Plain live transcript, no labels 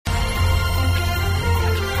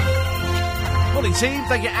Morning, team.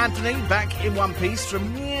 Thank you, Anthony. Back in one piece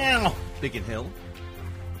from Biggin Hill.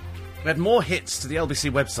 We had more hits to the LBC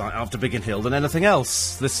website after Biggin Hill than anything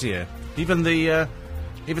else this year. Even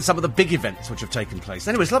some of the big events which have taken place.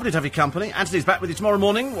 Anyway, it's lovely to have your company. Anthony's back with you tomorrow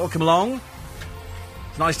morning. Welcome along.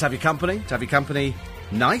 It's nice to have your company. To have your company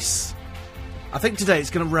nice. I think today it's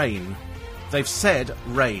going to rain. They've said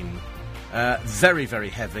rain. Very, very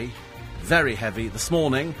heavy. Very heavy this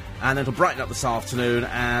morning, and then it'll brighten up this afternoon,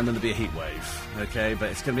 and then there'll be a heat wave. Okay,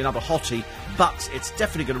 but it's going to be another hottie, but it's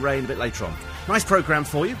definitely going to rain a bit later on. Nice programme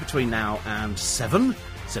for you between now and 7.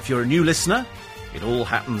 So if you're a new listener, it all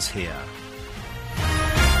happens here.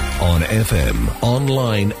 On FM,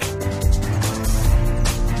 online.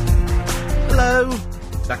 Hello.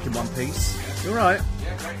 Back in one piece. You all right?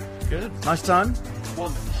 Yeah, great. Good. Nice time?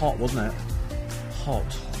 Wonderful. Hot, wasn't it?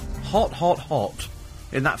 Hot. Hot, hot, hot.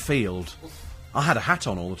 In that field. I had a hat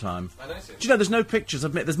on all the time. I noticed. Do you know there's no pictures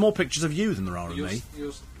of me? There's more pictures of you than there are of me.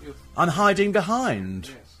 You're... I'm hiding behind.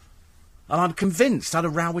 Yes. And I'm convinced I had a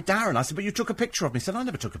row with Darren. I said, but you took a picture of me. He said, I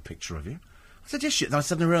never took a picture of you. I said, yes, you... Then I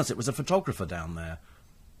suddenly realised it was a photographer down there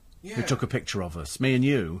who took a picture of us, me and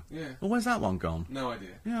you. Yeah. Well, where's that one gone? No idea.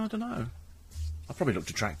 Yeah, I don't know. I probably looked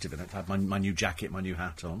attractive in it. I had my new jacket, my new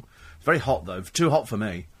hat on. It's very hot, though. Too hot for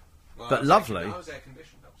me. Well, but lovely. I was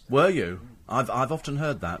air-conditioned upstairs. Were you? I've often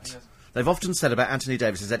heard that. Yes. They've often said about Anthony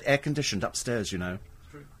Davis, he said air-conditioned upstairs, you know.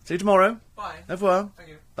 True. See you tomorrow. Bye. Au revoir. Thank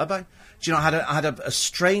you. Bye-bye. Do you know, I had a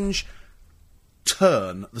strange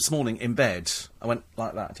turn this morning in bed. I went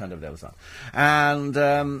like that, I turned over the other side. And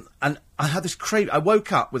I had this I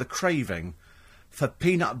woke up with a craving for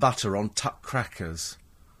peanut butter on tuck crackers.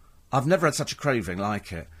 I've never had such a craving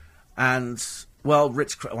like it. And... Well,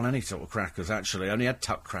 any sort of crackers, actually. I only had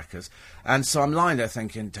tuck crackers. And so I'm lying there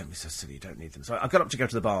thinking, don't be so silly, you don't need them. So I got up to go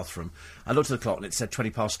to the bathroom. I looked at the clock and it said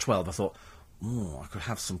 12:20. I thought, I could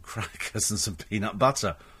have some crackers and some peanut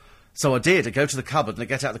butter. So I did. I go to the cupboard and I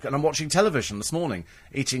get out and I'm watching television this morning,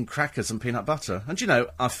 eating crackers and peanut butter. And, you know,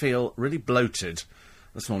 I feel really bloated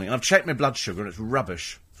this morning. And I've checked my blood sugar and it's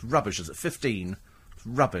rubbish. It's rubbish. It's at 15. It's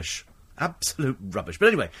rubbish. Absolute rubbish. But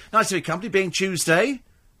anyway, nice to be company. Being Tuesday,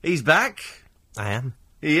 he's back. I am.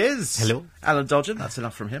 He is. Hello. Alan Dodgeon, that's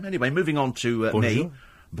enough from him. Anyway, moving on to Bonjour. me.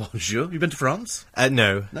 Bonjour. You been to France?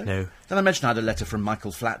 No. Did I mention I had a letter from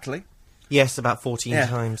Michael Flatley? Yes, about 14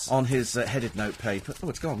 times. On his headed note paper. Oh,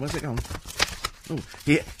 it's gone. Where's it gone? Oh,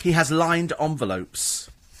 he has lined envelopes.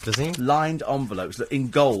 Does he? Lined envelopes, look, in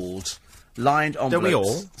gold. Lined envelopes. Don't we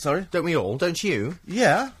all? Sorry? Don't we all? Don't you?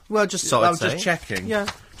 Yeah. Well, just so I I'd was say. just checking. Yeah.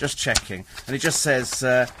 Just checking. And it just says,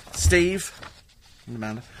 Steve...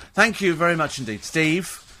 Amanda. Thank you very much indeed, Steve,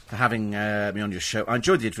 for having me on your show. I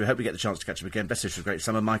enjoyed the interview. I hope we get the chance to catch up again. Best wishes for a great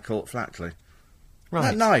summer, Michael Flatley. Right.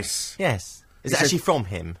 Isn't that nice? Yes. Is He it says- actually from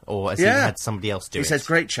him, or has he had somebody else do He it? says,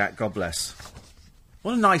 great chat, God bless.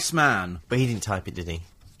 What a nice man. But he didn't type it, did he?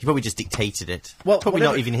 He probably just dictated it. Well, probably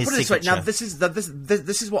whatever- not even his put it this way, signature. Now,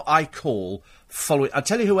 this is what I call following... I'll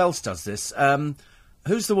tell you who else does this.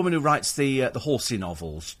 Who's the woman who writes the horsey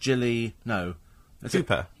novels? Gilly... No. Is it-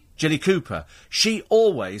 Cooper. Jilly Cooper. She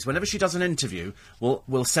always, whenever she does an interview,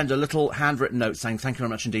 will send a little handwritten note saying, thank you very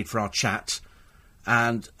much indeed for our chat.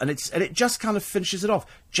 And it just kind of finishes it off.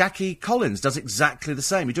 Jackie Collins does exactly the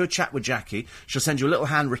same. You do a chat with Jackie, she'll send you a little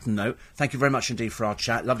handwritten note, thank you very much indeed for our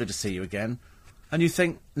chat, lovely to see you again. And you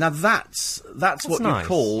think, now that's what nice. you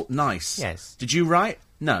call nice. Yes. Did you write?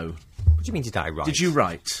 No. What do you mean, did I write? Did you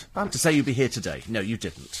write? To say you'd be here today? No, you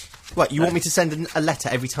didn't. What, you want me to send a letter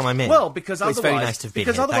every time I'm in? Well, because Well, otherwise... it's very nice to have been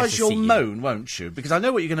because here. otherwise Nice to you'll see you. moan, won't you? Because I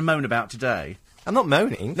know what you're going to moan about today. I'm not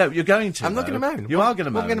moaning. No, you're going to. I'm not though. going to moan. You What- are going to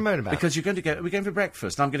moan. what am I gonna moan about? Because you're going to go. We're going for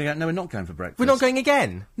breakfast. And I'm going to go. No, we're not going for breakfast. We're not going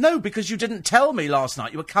again. No, because you didn't tell me last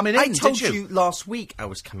night you were coming in. I told did you last week I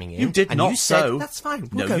was coming in. You did and not. You said, so that's fine.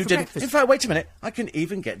 No, We'll go you for didn't. breakfast. In fact, wait a minute. I can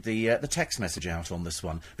even get the text message out on this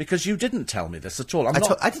one because you didn't tell me this at all.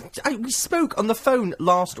 We spoke on the phone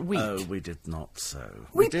last week. Oh, we did not. So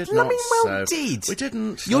we did blooming not. well so. did. We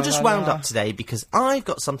didn't. You're La, just la, wound la. up today because I've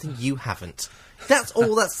got something you haven't. That's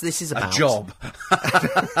all this is about. A job. Wait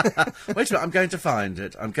a minute, I'm going to find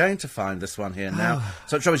it. I'm going to find this one here now.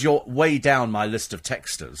 So the trouble is, you're way down my list of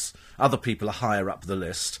texters. Other people are higher up the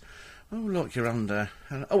list. Oh, look, you're under...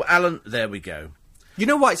 Oh, Alan, there we go. You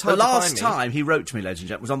know why it's hard The to find last me? time he wrote to me, ladies and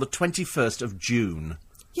gentlemen, was on the 21st of June,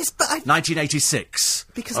 Yes, but 1986.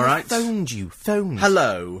 Because all I right? phoned you. Phoned.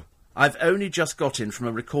 Hello. I've only just got in from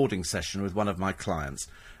a recording session with one of my clients.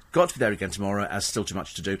 Got to be there again tomorrow, as still too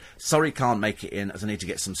much to do. Sorry, can't make it in, as I need to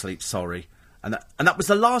get some sleep, sorry. And that was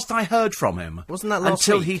the last I heard from him. Wasn't that last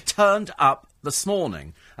Until week? he turned up this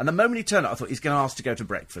morning, and the moment he turned up, I thought he's going to ask to go to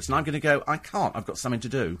breakfast, and I'm going to go, I can't, I've got something to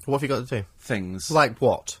do. What have you got to do? Things. Like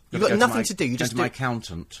what? You've got Go nothing my- to do. You go just to do my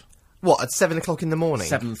accountant. what at 7 o'clock in the morning.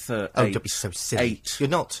 7:30. Oh, don't be so silly. 8. You're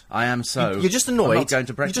not. I am so. You're just annoyed. I'm not going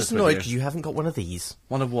to breakfast. You're just with annoyed you. because you haven't got one of these.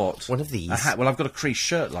 One of what? One of these. A hat. Well, I've got a creased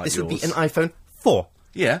shirt like This yours. would be an iPhone 4.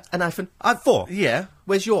 Yeah. An iPhone 4. Yeah.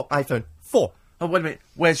 Where's your iPhone 4? Oh, wait a minute.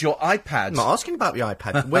 Where's your iPad? I'm not asking about your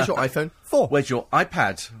iPad. Where's your iPhone 4? Where's your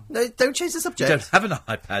iPad? No, don't change the You subject. don't have an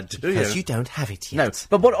iPad, do you? Because you don't have it No, yet.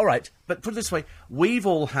 but what? All right, but put it this way: we've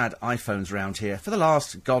all had iPhones around here for the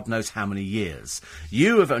last God knows how many years.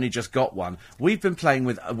 You have only just got one. We've been playing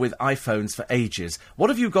with iPhones for ages. What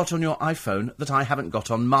have you got on your iPhone that I haven't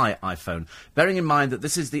got on my iPhone? Bearing in mind that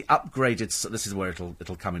this is the upgraded. This is where it'll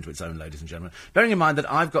come into its own, ladies and gentlemen. Bearing in mind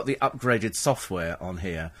that I've got the upgraded software on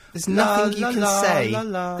here. There's nothing you can say.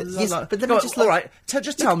 Yes, but let me just look. All right,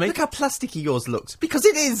 just tell me. Look how plasticky yours looks. Because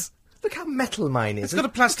it is. Look how metal mine is. It's got a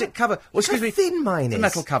plastic cover. Well, look how excuse me. thin mine The is.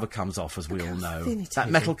 metal cover comes off, as we all know. thin it That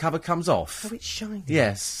is. metal cover comes off. How it's shining.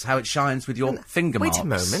 Yes, how it shines with your finger marks. Wait a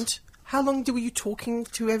moment. How long were you talking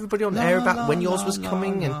to everybody on air about when yours was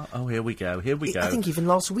coming? And Oh, here we go. Here we go. I think even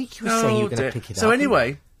last week you were saying you were going dear. to pick it So up.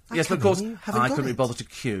 anyway, How yes, but of come course, you haven't I got couldn't be it? bothered to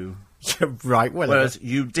queue. You're right, well, Whereas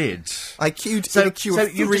you did. I queued in So, a queue so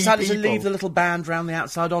of you 3 decided people. to leave the little band round the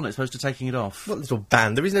outside on it, as opposed to taking it off. What little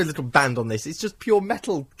band? There is no little band on this. It's just pure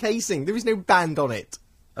metal casing. There is no band on it.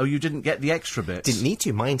 Oh, you didn't get the extra bit? Didn't need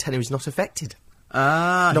to. My antenna is not affected.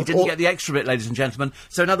 Ah, No, he didn't all- get the extra bit, ladies and gentlemen.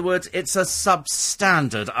 So, in other words, it's a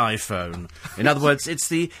substandard iPhone. In other words, it's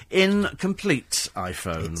the incomplete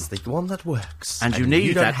iPhone. It's the one that works. And you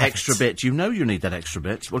need don't that have extra it. bit. You know you need that extra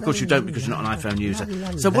bit. Well, of course you don't because you're not an iPhone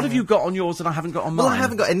user. So what have you got on yours that I haven't got on mine? Well, I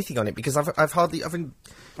haven't got anything on it because I've been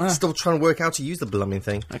still trying to work out how to use the blooming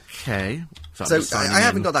thing. Okay. I'm So just signing I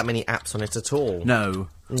haven't in. got that many apps on it at all. No.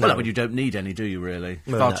 No. Well, but you don't need any, do you, really?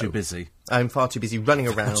 You're Well, far no. too busy. I'm far too busy running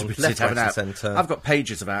around, Too busy left, to have right, an and app. centre. I've got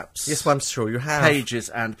pages of apps. Yes, well, I'm sure you have. Pages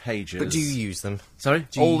and pages. But do you use them? Sorry?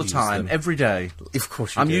 Do you All the use time, them? every day. Of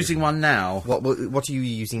course you I'm do. using one now. What are you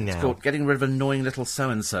using now? Called getting rid of annoying little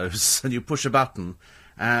so-and-sos. And you push a button,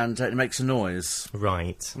 and it makes a noise.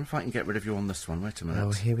 Right. I wonder if I can get rid of you on this one. Wait a minute.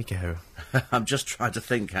 Oh, here we go. I'm just trying to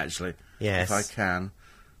think, actually. Yes. If I can.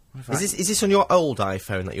 If I- Is this on your old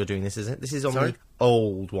iPhone that you're doing this, is it? This is on Sorry? the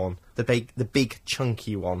old one. The big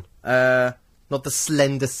chunky one. Uh, Not the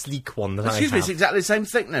slender, sleek one that excuse I me, have. it's exactly the same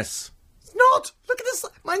thickness. It's not! Look at this!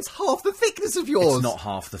 Mine's half the thickness of yours! It's not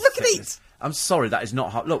half the Look thickness. at it! I'm sorry, that is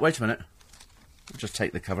not half... Look, wait a minute. I'll just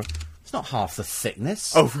take the cover. It's not half the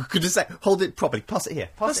thickness. Oh, for goodness sake. Hold it properly. Pass it here.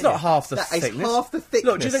 Pass That's it not here. half the That thickness. is half the thickness.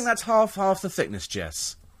 Look, do you think that's half the thickness,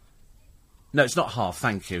 Jess? No, it's not half,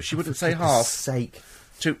 thank you. She wouldn't say For goodness half. sake.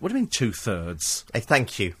 What do you mean 2/3? Hey,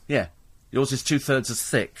 thank you. Yeah. Yours is 2/3 as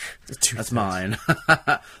thick as 2/3. mine.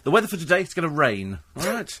 The weather for today, it's going to rain. All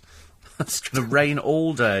right? It's going to rain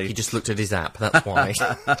all day. He just looked at his app, that's why.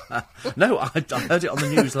 No, I heard it on the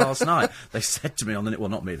news last night. They said to me on the... Well,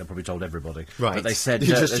 not me, they probably told everybody. Right. But they said,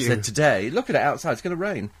 Just they you. said today, look at it outside, it's going to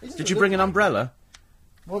rain. Did you bring an umbrella?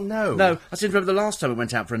 Well, no. No, I seem to remember the last time we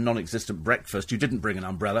went out for a non-existent breakfast, you didn't bring an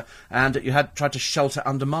umbrella, and you had tried to shelter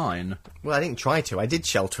under mine. Well, I didn't try to. I did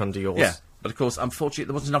shelter under yours. Yeah, but of course, unfortunately,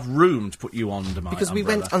 there wasn't enough room to put you under my Because we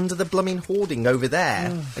umbrella. went under the blooming hoarding over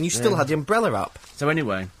there, and you still had the umbrella up. So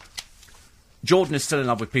anyway, Jordan is still in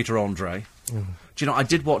love with Peter Andre. Do you know, I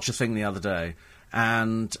did watch a thing the other day,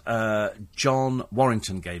 and John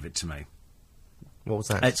Warrington gave it to me. What was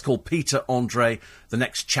that? It's called Peter Andre, The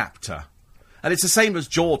Next Chapter. And it's the same as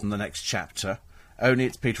Jordan, The Next Chapter, only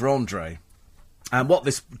it's Peter Andre. And what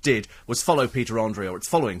this did was follow Peter Andre, or it's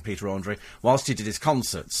following Peter Andre, whilst he did his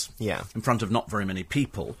concerts. Yeah. In front of not very many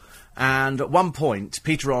people. And at one point,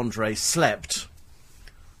 Peter Andre slept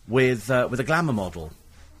with a glamour model.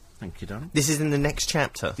 Thank you, darling. This is in the next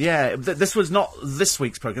chapter. Yeah, this was not this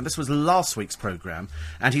week's programme, this was last week's programme.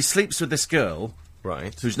 And he sleeps with this girl...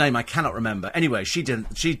 Right. whose name I cannot remember. Anyway, she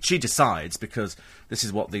decides, because this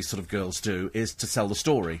is what these sort of girls do, is to sell the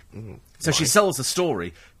story. So she sells the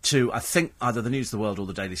story to, I think, either the News of the World or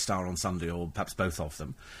the Daily Star on Sunday, or perhaps both of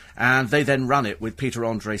them. And they then run it with Peter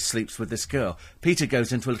Andre sleeps with this girl. Peter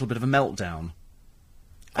goes into a little bit of a meltdown.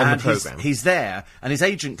 On the And programme. He's there, and his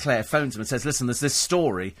agent Claire phones him and says, listen, there's this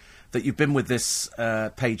story that you've been with this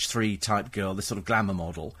page 3 type girl, this sort of glamour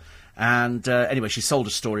model. And anyway, she sold a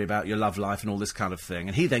story about your love life and all this kind of thing.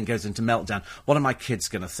 And he then goes into meltdown. What are my kids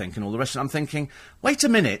going to think and all the rest? And I'm thinking, wait a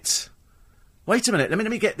minute. Let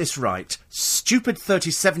me get this right. Stupid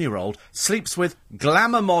 37-year-old sleeps with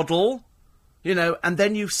glamour model, you know, and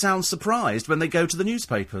then you sound surprised when they go to the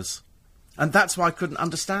newspapers. And that's why I couldn't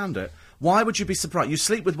understand it. Why would you be surprised? You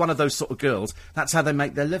sleep with one of those sort of girls, that's how they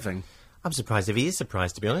make their living. I'm surprised if he is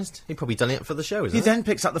surprised, to be honest. He probably done it for the show, isn't He then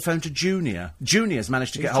picks up the phone to Junior. Junior's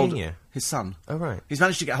managed to Who's get hold Junior? of his son. Oh, right. He's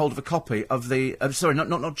managed to get hold of a copy of the... sorry,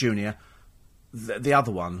 not Junior. The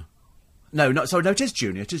other one. No, it is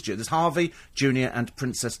Junior. It is Junior. There's Harvey, Junior, and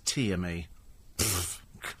Princess Tiamat.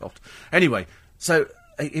 God. Anyway, so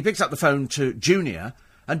he picks up the phone to Junior,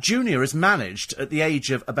 and Junior has managed, at the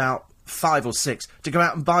age of about 5 or 6, to go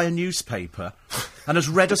out and buy a newspaper, and has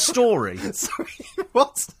read a story. Sorry,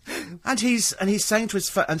 what? And he's saying to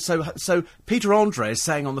his and so Peter Andre is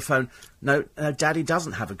saying on the phone, no, Daddy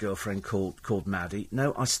doesn't have a girlfriend called Maddie.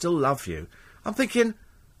 No, I still love you. I'm thinking,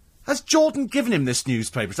 has Jordan given him this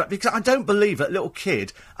newspaper? It's like, because I don't believe that little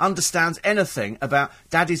kid understands anything about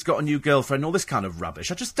Daddy's got a new girlfriend and all this kind of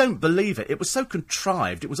rubbish. I just don't believe it. It was so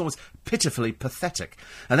contrived. It was almost pitifully pathetic.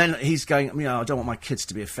 And then he's going, I don't want my kids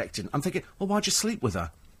to be affected. I'm thinking, well, why'd you sleep with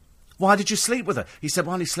her? Why did you sleep with her? He said,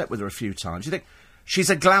 well, I only slept with her a few times. You think,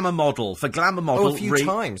 she's a glamour model. For glamour model... Oh, a few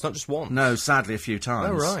times, not just once. No, sadly, a few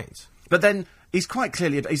times. Oh, right. But then, he's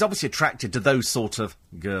obviously attracted to those sort of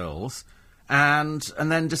girls... And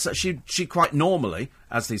then just, she quite normally,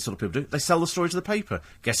 as these sort of people do, they sell the story to the paper.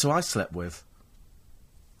 Guess who I slept with?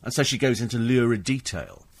 And so she goes into lurid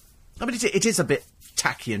detail. I mean, it is a bit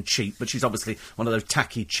tacky and cheap, but she's obviously one of those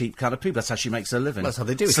tacky, cheap kind of people. That's how she makes her living. That's how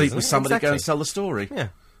they do it, Sleep isn't with it? somebody, Exactly. go and sell the story. Yeah.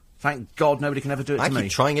 Thank God nobody can ever do it to me. I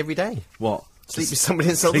keep trying every day. What? Sleep with somebody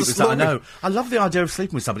and sell the Sleep with story. I know. I love the idea of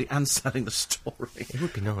sleeping with somebody and selling the story. It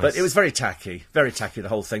would be nice. But it was very tacky, the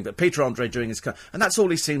whole thing. But Peter Andre doing his... And that's all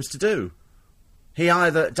he seems to do. He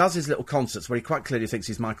either does his little concerts where he quite clearly thinks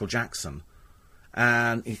he's Michael Jackson,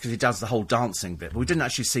 and because he does the whole dancing bit. But we didn't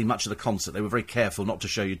actually see much of the concert. They were very careful not to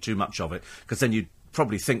show you too much of it, because then you'd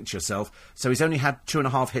probably think to yourself, so he's only had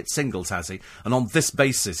 2.5 hit singles, has he? And on this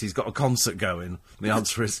basis, he's got a concert going. The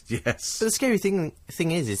answer is yes. But the scary thing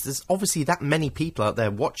is there's obviously that many people out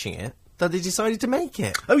there watching it that they decided to make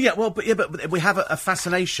it. Oh, yeah, but we have a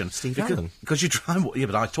fascination. Steve because, Allen. Because you try and... Yeah,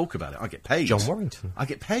 but I talk about it. I get paid. John Warrington. I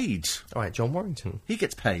get paid. All right, John Warrington. He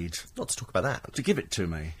gets paid. Not to talk about that. To give it to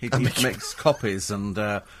me. He makes copies and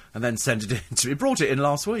then send it in to me. He brought it in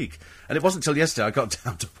last week. And it wasn't until yesterday I got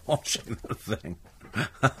down to watching the thing.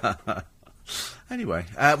 Anyway,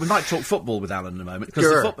 we might talk football with Alan in a moment.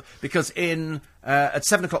 Because at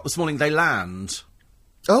 7 o'clock this morning they land.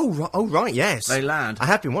 Oh, right, yes. They land. I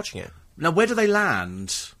have been watching it. Now, where do they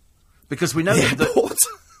land? Because we know The airport.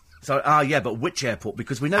 But which airport?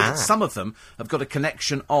 Because we know that some of them have got a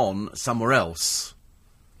connection on somewhere else.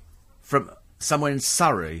 From somewhere in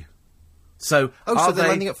Surrey. So, so they're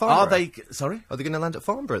landing at Farnborough? Sorry? Are they going to land at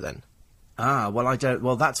Farnborough then?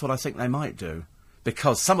 Well, that's what I think they might do.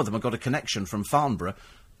 Because some of them have got a connection from Farnborough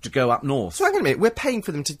to go up north. So hang on a minute, we're paying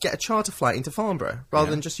for them to get a charter flight into Farnborough,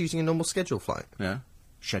 rather than just using a normal scheduled flight? Yeah.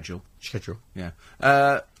 Schedule.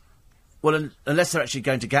 Yeah. Well, unless they're actually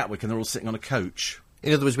going to Gatwick and they're all sitting on a coach.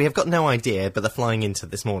 In other words, we have got no idea, but they're flying into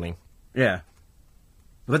this morning. Yeah.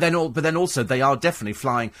 But then also they are definitely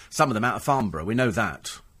flying some of them out of Farnborough. We know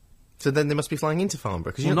that. So then they must be flying into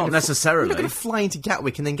Farnborough. Well, not necessarily. You're not going to fly into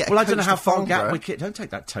Gatwick and then get a Well, coach I don't know how to far Farnborough. Gatwick is. Don't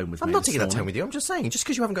take that tone with me. I'm not this taking that tone morning. with you. I'm just saying, just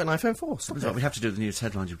because you haven't got an iPhone 4. Stop it. We have to do the news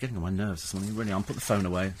headlines. You're getting on my nerves this morning. Really, I'll put the phone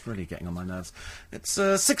away. It's really getting on my nerves. It's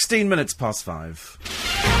 16 minutes past 5.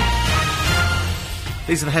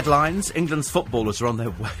 These are the headlines. England's footballers are on their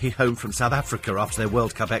way home from South Africa after their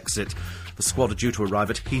World Cup exit. The squad are due to arrive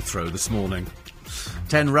at Heathrow this morning.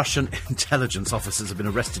 10 Russian intelligence officers have been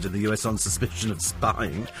arrested in the US on suspicion of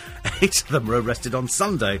spying. 8 of them were arrested on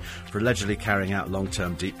Sunday for allegedly carrying out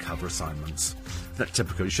long-term deep cover assignments. That's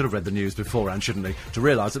typical. You should have read the news beforehand, shouldn't they? To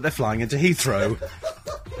realise that they're flying into Heathrow.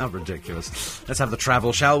 How ridiculous. Let's have the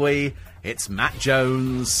travel, shall we? It's Matt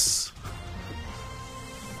Jones.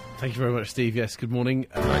 Thank you very much, Steve. Yes, good morning.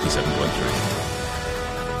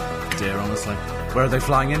 97.3. Dear, honestly. Where are they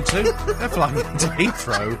flying into? They're flying into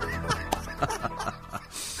Heathrow.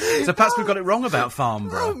 So perhaps we've got it wrong about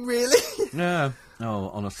Farnborough. Oh, really? Yeah.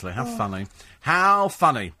 Oh, honestly, how funny. How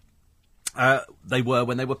funny they were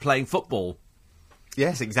when they were playing football.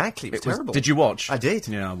 Yes, exactly. It was terrible. Did you watch? I did.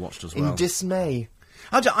 Yeah, I watched as well. In dismay.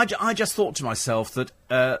 I just thought to myself that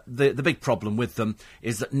the big problem with them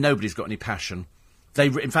is that nobody's got any passion.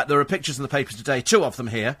 In fact, there are pictures in the papers today, 2 of them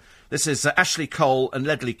here. This is Ashley Cole and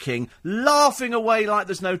Ledley King laughing away like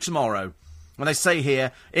there's no tomorrow. When they say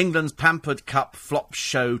here, England's pampered cup flop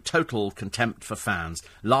show total contempt for fans,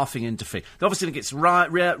 laughing in defeat. They obviously think it's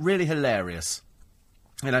really hilarious.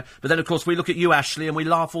 You know, but then, of course, we look at you, Ashley, and we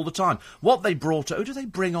laugh all the time. What they brought... Who do they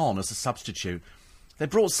bring on as a substitute? They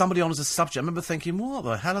brought somebody on as a substitute. I remember thinking, what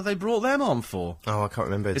the hell have they brought them on for? Oh, I can't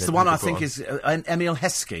remember. It's the one I think is Emil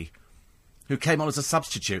Heskey. who came on as a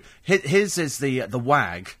substitute. His is the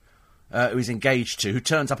wag who he's engaged to, who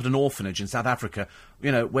turns up at an orphanage in South Africa,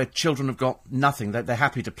 where children have got nothing. They're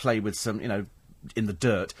happy to play with some, in the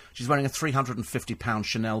dirt. She's wearing a £350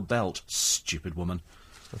 Chanel belt. Stupid woman.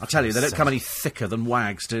 I tell you, they don't come any thicker than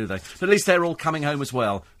wags, do they? But at least they're all coming home as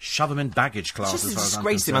well. Shove them in baggage class. It's as just far a as I'm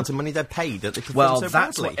disgrace the concerned. amount of money they're paid that they perform Well, so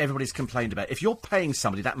that's badly. what everybody's complained about. If you're paying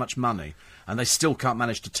somebody that much money and they still can't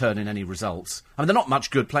manage to turn in any results, I mean, they're not much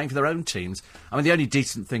good playing for their own teams. I mean, the only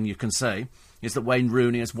decent thing you can say is that Wayne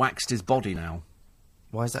Rooney has waxed his body now.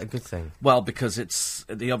 Why is that a good thing? Well, because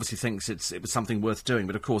he obviously thinks it was something worth doing,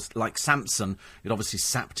 but of course, like Samson, it obviously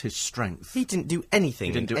sapped his strength. He didn't do anything.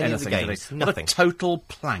 He didn't do in any anything, of the did games. he? Nothing. What a total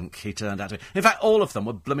plank he turned out to be. In fact, all of them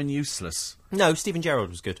were blooming useless. No, Stephen Gerrard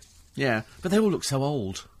was good. Yeah, but they all look so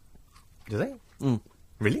old. Do they?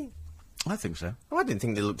 Really? I think so. Oh, I didn't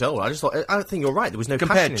think they looked old. I think you're right. There was no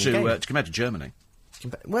Compared passion in the game. compared to Germany.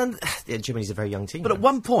 Well, yeah, Germany's a very young team. But at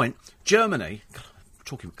one point, Germany... God,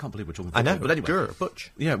 can't believe we're talking I football. know, But anyway... Grr,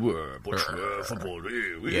 Butch. Yeah, football,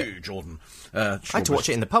 Jordan. I had to watch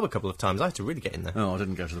it in the pub a couple of times. I had to really get in there. Oh, I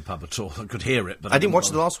didn't go to the pub at all. I could hear it, but I didn't watch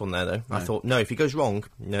bother. the last one there, though. I thought, no, if he goes wrong,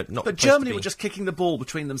 no, not the But place to Germany be. were just kicking the ball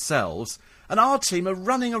between themselves, and our team are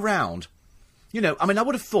running around. I mean, I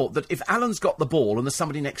would have thought that if Alan's got the ball and there's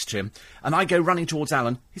somebody next to him, and I go running towards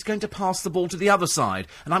Alan, he's going to pass the ball to the other side,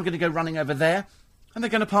 and I'm going to go running over there, and they're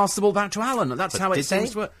going to pass the ball back to Alan, and that's how it did seems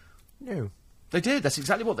they? to work. No. They did. That's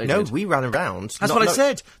exactly what they No, did. we ran around. That's what I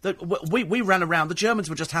said. That we ran around. The Germans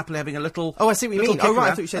were just happily having a little. Oh, I see what you little mean. Oh, kick right, I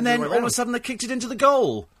around, thought you said and the then other way all of a round. sudden they kicked it into the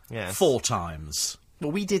goal. Yes. 4 times.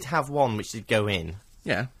 Well, we did have one which did go in.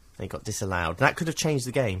 Yeah. And it got disallowed. That could have changed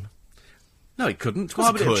the game. No, it couldn't. course Why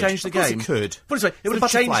it would it have could. changed the Of course game? it could. Put it this way, it It's would the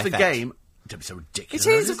have changed butterfly the effect. game. Don't be so ridiculous.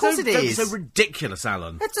 It is, of course it Don't be is. so ridiculous,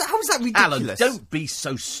 Alan. How is that ridiculous? Alan, don't be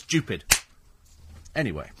so stupid.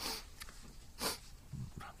 Anyway.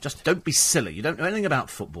 Just don't be silly. You don't know anything about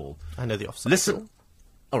football. I know the offside. Listen.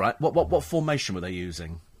 All right, what formation were they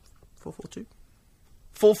using? 4-4-2.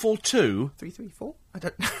 4-4-2? 3-3-4? I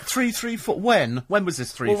don't know. 3-3-4. When? When was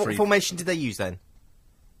this 3-3? What formation did they use then?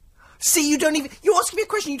 See, you don't even... You're asking me a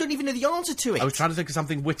question, you don't even know the answer to it. I was trying to think of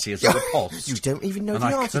something witty as a riposte. You don't even know And the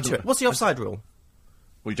I answer to couldn't. it. What's the offside rule?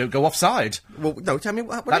 Well, you don't go offside. Well, no, tell me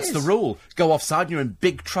what That's it the is. rule. Go offside and you're in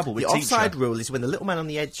big trouble with The teacher. offside rule is when the little man on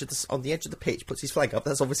the edge of the pitch puts his flag up.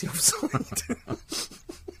 That's obviously offside.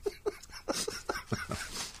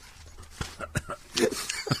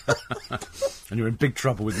 And you're in big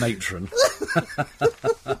trouble with matron.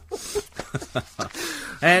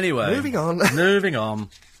 Anyway. Moving on. Moving on.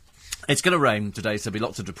 It's going to rain today, so there'll be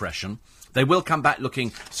lots of depression. They will come back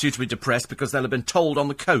looking suitably depressed because they'll have been told on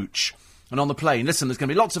the coach and on the plane, listen, there's going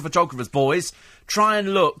to be lots of photographers, boys. Try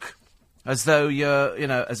and look as though you're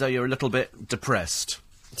a little bit depressed.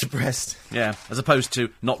 Depressed. Yeah, as opposed to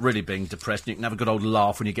not really being depressed. You can have a good old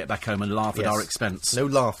laugh when you get back home and laugh at Yes. our expense. No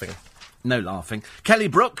laughing. No laughing. Kelly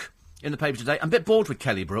Brook in the paper today. I'm a bit bored with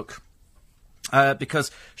Kelly Brook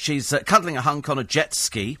because she's cuddling a hunk on a jet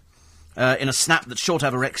ski in a snap that's sure to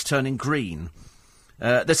have her ex turning green.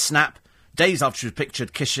 This snap, days after she was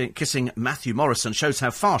pictured kissing Matthew Morrison, shows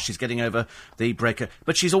how fast she's getting over the breakup.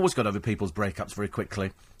 But she's always got over people's breakups very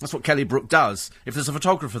quickly. That's what Kelly Brook does. If there's a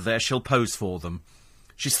photographer there, she'll pose for them.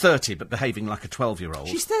 She's 30, but behaving like a 12-year-old.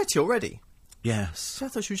 She's 30 already. Yes. I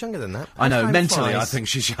thought she was younger than that. I know, Time mentally flies. I think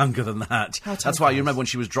she's younger than that. How time That's why you flies. remember when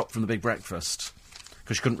she was dropped from the Big Breakfast.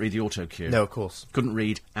 Because she couldn't read the auto cue. No, of course. Couldn't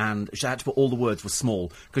read, and she had to put all the words were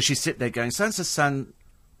small. Because she'd sit there going, Sansa San...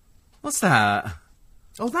 What's that?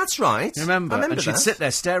 Oh, that's right. You remember? I remember And she'd that. sit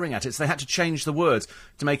there staring at it, so they had to change the words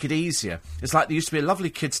to make it easier. It's like there used to be a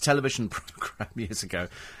lovely kids' television programme years ago,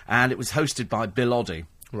 and it was hosted by Bill Oddie,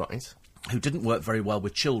 Right. who didn't work very well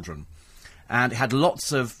with children. And it had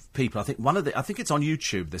lots of people. I think it's on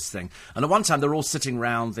YouTube, this thing. And at one time, they're all sitting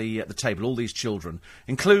round the table, all these children,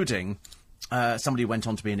 including somebody who went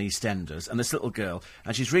on to be in EastEnders, and this little girl.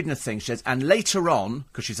 And she's reading a thing. She says, and later on,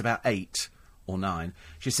 because she's about 8 or 9,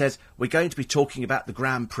 she says, we're going to be talking about the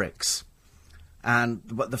Grand Prix. And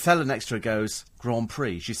the fella next to her goes, Grand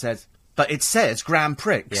Prix. She says, but it says Grand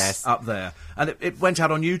Prix Yes. up there. And it went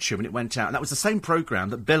out on YouTube, and it went out. And that was the same programme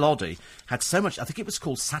that Bill Oddie had so much... I think it was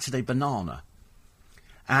called Saturday Banana.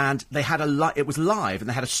 And they had it was live, and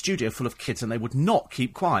they had a studio full of kids, and they would not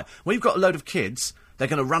keep quiet. When you've got a load of kids, they're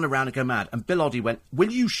going to run around and go mad. And Bill Oddie went,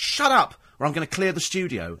 will you shut up, or I'm going to clear the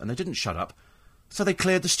studio. And they didn't shut up. So they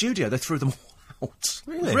cleared the studio. They threw them all out.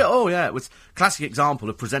 Really? Oh, yeah. It was a classic example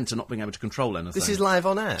of presenter not being able to control anything. This is live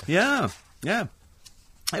on air. Yeah, yeah.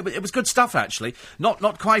 It was good stuff, actually.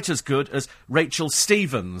 Not quite as good as Rachel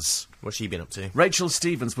Stevens. What's she been up to? Rachel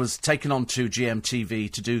Stevens was taken on to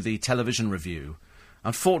GMTV to do the television review.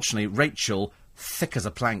 Unfortunately, Rachel, thick as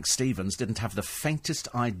a plank Stevens, didn't have the faintest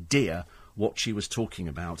idea what she was talking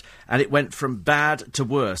about. And it went from bad to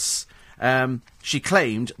worse. She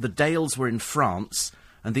claimed the Dales were in France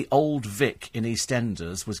and the old Vic in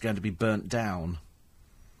EastEnders was going to be burnt down.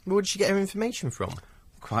 Where did she get her information from?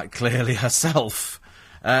 Quite clearly herself.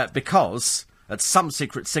 Because, at some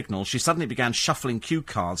secret signal, she suddenly began shuffling cue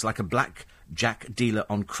cards like a blackjack dealer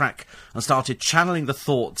on crack and started channeling the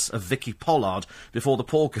thoughts of Vicky Pollard before the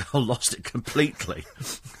poor girl lost it completely.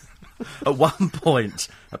 At one point,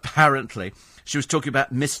 apparently, she was talking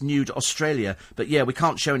about Miss Nude Australia, but yeah, we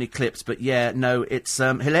can't show any clips, but yeah, no, it's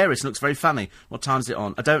hilarious and looks very funny. What time's it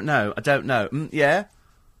on? I don't know. Yeah?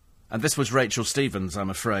 And this was Rachel Stevens, I'm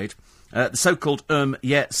afraid. The so-called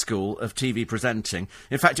yeah school of TV presenting.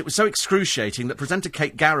 In fact, it was so excruciating that presenter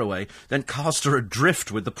Kate Garraway then cast her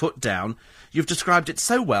adrift with the put-down. You've described it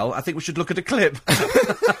so well, I think we should look at a clip.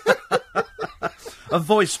 A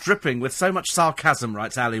voice dripping with so much sarcasm,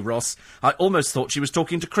 writes Ali Ross. I almost thought she was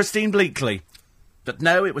talking to Christine Bleakley. But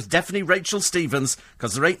no, it was definitely Rachel Stevens,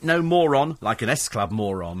 because there ain't no moron like an S-Club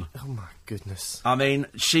moron. Oh, my goodness. I mean,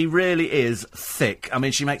 she really is thick. I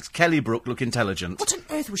mean, she makes Kelly Brook look intelligent. What on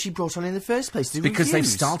earth was she brought on in the first place? Because they've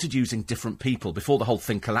started using different people before the whole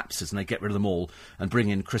thing collapses and they get rid of them all and bring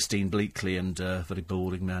in Christine Bleakley and very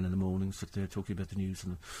boring man in the morning, sit there talking about the news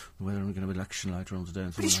and the weather and we're going to have election later on today.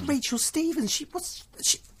 And but it's Rachel Stevens.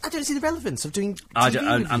 I don't see the relevance of doing TV I don't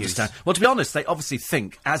reviews. understand. Well, to be honest, they obviously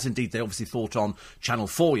think, as indeed they obviously thought on Channel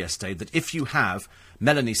 4 yesterday, that if you have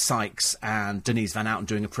Melanie Sykes and Denise Van Outen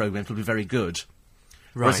doing a programme, it'll be very good.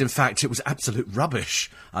 Right. Whereas, in fact, it was absolute rubbish,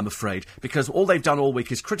 I'm afraid, because all they've done all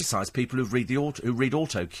week is criticise people who read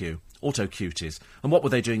auto-cuties. And what were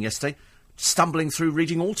they doing yesterday? Stumbling through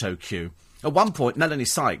reading auto-cue. At one point, Melanie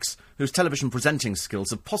Sykes, whose television presenting skills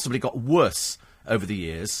have possibly got worse over the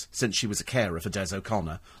years, since she was a carer for Des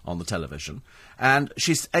O'Connor on the television, and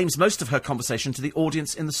she aims most of her conversation to the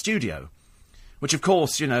audience in the studio, which, of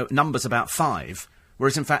course, numbers about 5,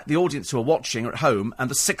 whereas, in fact, the audience who are watching are at home, and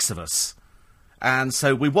the 6 of us. And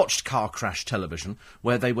so we watched Car Crash television,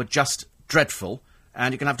 where they were just dreadful,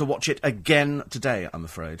 and you're going to have to watch it again today, I'm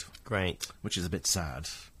afraid. Great. Which is a bit sad.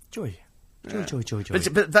 Joy. Joy.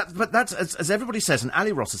 But that's, as everybody says, and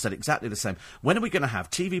Ali Ross has said exactly the same, when are we going to have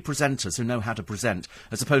TV presenters who know how to present,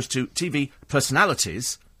 as opposed to TV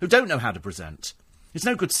personalities who don't know how to present? It's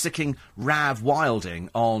no good sicking Rav Wilding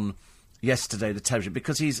on yesterday, the television,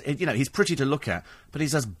 because he's pretty to look at, but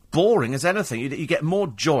he's as boring as anything. You get more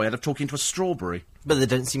joy out of talking to a strawberry. But there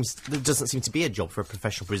doesn't seem to be a job for a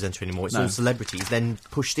professional presenter anymore. It's all celebrities then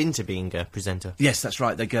pushed into being a presenter. Yes, that's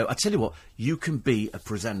right. They go, I tell you what, you can be a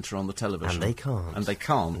presenter on the television. And they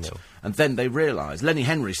can't. No. And then they realise. Lenny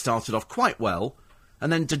Henry started off quite well,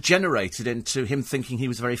 and then degenerated into him thinking he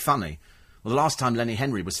was very funny. Well, the last time Lenny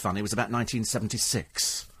Henry was funny was about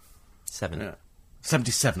 1976.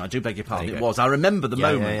 77, I do beg your pardon. It was. I remember the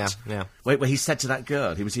moment where he said to that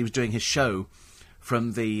girl, he was doing his show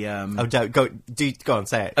from the... Go on,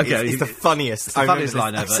 say it. Okay, it's the funniest. It's the funniest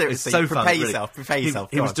line ever. Seriously, it's so prepare fun. Prepare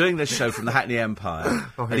yourself. He was doing this show from the Hackney Empire,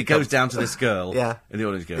 and he goes down to this girl, Yeah. and the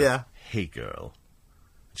audience goes, Yeah. Hey, girl.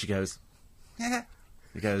 And she goes, yeah.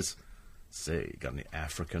 He goes, say, you got any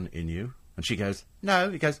African in you? And she goes, no.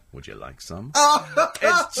 He goes, would you like some?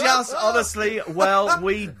 It's just, honestly, well,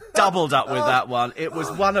 we doubled up with that one. It was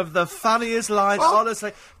one of the funniest lines,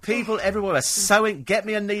 honestly. People everywhere were sewing, get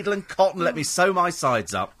me a needle and cotton, let me sew my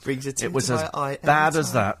sides up. It was as bad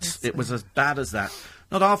as that. It was as bad as that.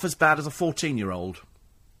 Not half as bad as a 14-year-old.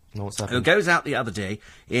 What's Who happened? goes out the other day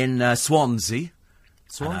in Swansea.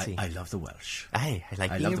 Swansea. I love the Welsh. Hey, I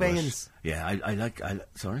like I being love the Welsh. Wales. Yeah, I like...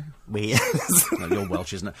 Sorry? Wales. No, you're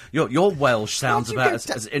Welsh, isn't it? Your Welsh sounds Why do you about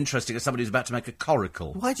go as interesting as somebody who's about to make a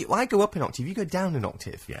coracle. Why go up an octave? You go down an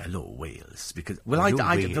octave. Yeah, hello, Wales. Because, well, Hello,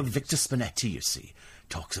 I Wales. Victor Spinetti, you see,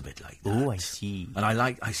 talks a bit like that. Oh, I see. And I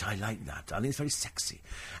like that. I think it's very sexy.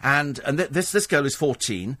 And this girl is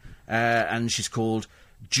 14, and she's called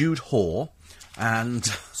Jude Hoare, and...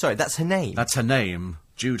 Sorry, that's her name? That's her name,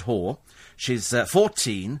 Jude Hoare. She's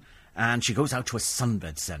 14... And she goes out to a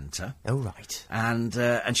sunbed centre. Oh, right.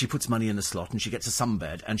 And she puts money in the slot and she gets a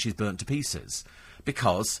sunbed and she's burnt to pieces.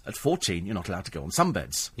 Because at 14, you're not allowed to go on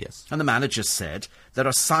sunbeds. Yes. And the manager said there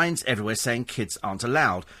are signs everywhere saying kids aren't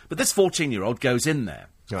allowed. But this 14-year-old goes in there.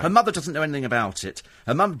 Right. Her mother doesn't know anything about it.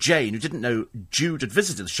 Her mum, Jane, who didn't know Jude had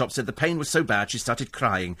visited the shop, said the pain was so bad she started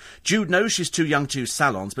crying. Jude knows she's too young to use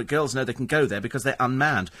salons, but girls know they can go there because they're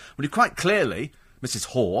unmanned. Well, quite clearly, Mrs.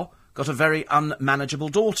 Hoare, got a very unmanageable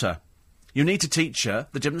daughter. You need to teach her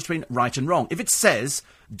the difference between right and wrong. If it says,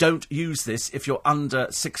 don't use this if you're under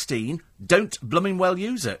 16, don't blooming well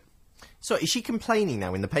use it. So, is she complaining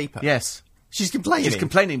now in the paper? Yes. She's complaining? She's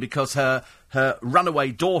complaining because her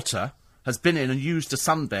runaway daughter has been in and used a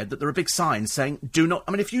sunbed that there are big signs saying, do not...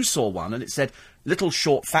 I mean, if you saw one and it said, little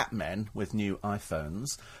short fat men with new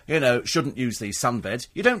iPhones, shouldn't use these sunbeds,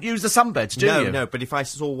 you don't use the sunbeds, do you? No, but if I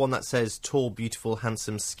saw one that says, tall, beautiful,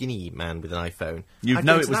 handsome, skinny man with an iPhone... You'd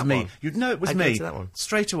know it was me. You'd know it was me. I'd go to that one.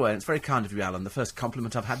 Straight away. It's very kind of you, Alan. The first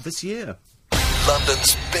compliment I've had this year.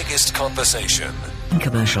 London's biggest conversation.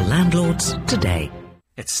 Commercial landlords today.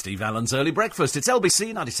 It's Steve Allen's Early Breakfast. It's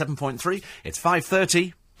LBC 97.3. It's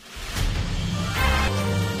 5:30.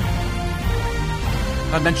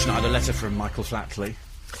 I mentioned I had a letter from Michael Flatley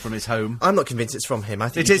from his home. I'm not convinced it's from him. I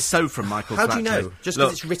think It is so from Michael Flatley. How do you know? Just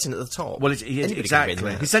because it's written at the top? Well, Anybody can exactly.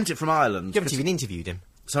 read that. He sent it from Ireland. You haven't even interviewed him.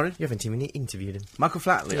 Sorry? You haven't even interviewed him. Michael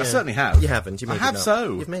Flatley? I Yeah. certainly have. You haven't. You made I it have up.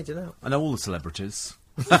 so. You've made it up. I know all the celebrities.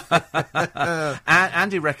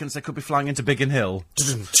 Andy reckons they could be flying into Biggin Hill.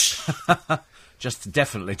 Just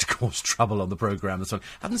definitely to cause trouble on the programme this one.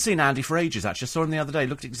 I haven't seen Andy for ages, actually. I saw him the other day.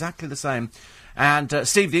 Looked exactly the same. And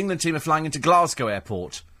Steve, the England team are flying into Glasgow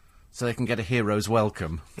Airport so they can get a hero's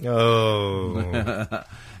welcome. Oh.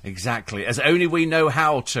 Exactly. As only we know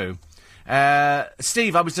how to.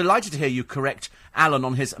 Steve, I was delighted to hear you correct Alan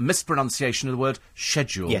on his mispronunciation of the word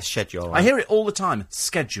schedule. Yes, schedule. I hear it all the time.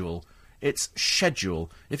 Schedule. It's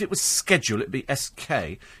schedule. If it was schedule, it'd be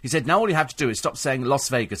SK. He said, now all you have to do is stop saying Las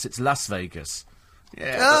Vegas. It's Las Vegas.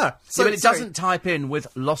 Yeah, so but it doesn't type in with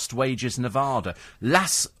Lost Wages Nevada.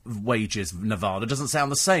 Las Wages Nevada doesn't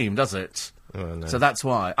sound the same, does it? Oh, no. So that's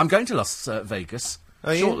why. I'm going to Las Vegas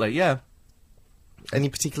shortly, yeah. Any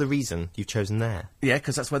particular reason you've chosen there? Yeah,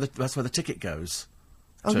 because that's where the ticket goes.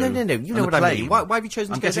 Oh, to. no. You On know the what I plane. mean. Why have you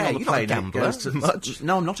chosen I'm to go getting there? on the You're not a plane. and it gambler. goes to- Much.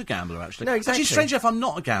 No, I'm not a gambler, actually. No, exactly. Actually, strange enough, I'm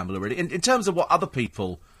not a gambler, really. In terms of what other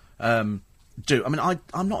people do. I mean,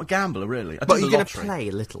 I'm not a gambler, really. I But do are the you going to lottery. play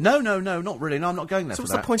a little? No, not really. No, I'm not going there So for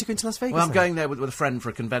what's that. the point of going to Las Vegas? Well, I'm then? going there with a friend for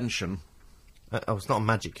a convention. It's not a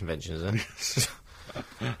magic convention, is it?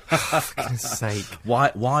 For goodness sake.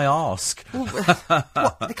 Why ask? What?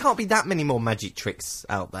 There can't be that many more magic tricks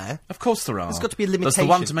out there. Of course there are. There's got to be a There's the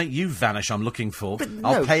one limitation. to make you vanish I'm looking for. But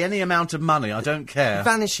I'll no. pay any amount of money, I don't care.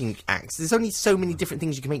 Vanishing acts. There's only so many different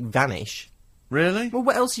things you can make vanish. Really? Well,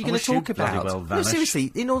 what else are you I going wish to talk you'd bloody about? well No, vanish. seriously,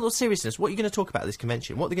 in all seriousness, what are you going to talk about at this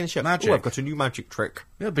convention? What are they going to show? Magic. Oh, I've got a new magic trick.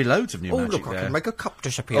 There'll be loads of new Oh, magic look, there. I can make a cup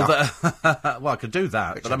disappear. Well, I could do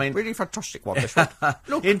that, but I mean... really fantastic one, this one.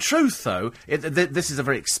 Look. In truth, though, this is a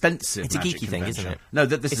very expensive It's a magic geeky thing, convention. isn't it? No,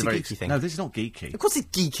 this It's is a very... geeky thing. No, this is not geeky. Of course it's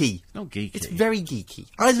geeky. Not geeky. It's very geeky.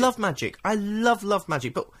 I love magic. I love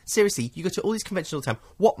magic. But seriously, you go to all these conventions all the time.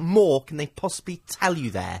 What more can they possibly tell you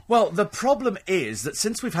there? Well, the problem is that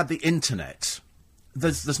since we've had the internet...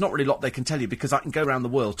 There's not really a lot they can tell you because I can go around the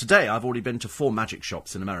world. Today, I've already been to 4 magic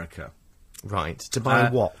shops in America. Right. To buy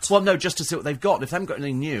what? Well, no, just to see what they've got. If they haven't got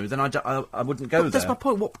anything new, then I wouldn't go there. That's my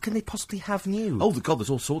point. What can they possibly have new? Oh, God, there's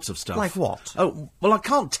all sorts of stuff. Like what? Oh, well, I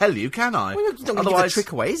can't tell you, can I? Well, you don't want to give the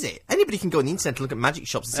trick away, is it? Anybody can go on the internet and look at magic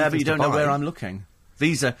shops and see Yeah, but things you don't to know buy. where I'm looking.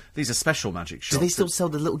 These are special magic shops. Do they still sell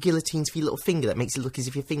the little guillotines for your little finger that makes it look as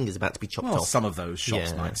if your finger's about to be chopped Well, off? some of those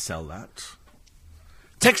shops Yeah. might sell that.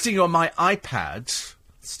 Texting you on my iPad,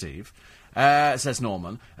 Steve, says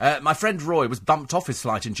Norman, my friend Roy was bumped off his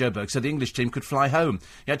flight in Joburg so the English team could fly home.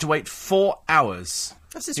 He had to wait 4 hours.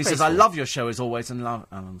 That's He disgraceful. says, I love your show as always and love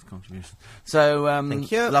Alan's contribution. So,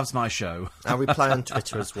 Thank you. loves my show. I'll reply on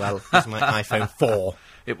Twitter as well. It's my iPhone 4.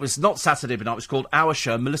 It was not Saturday Banana, it was called Our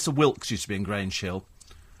Show. Melissa Wilkes used to be in Grange Hill.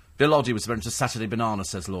 Bill Oddie was very into Saturday Banana,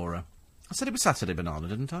 says Laura. I said it was Saturday Banana,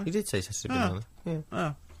 didn't I? You did say Saturday Banana.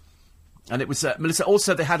 Yeah. And it was Melissa.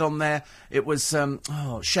 Also, they had on there. It was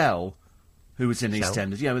Shell, who was in Shell?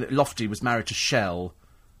 EastEnders. Yeah, Lofty was married to Shell.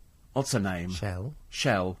 What's her name? Shell?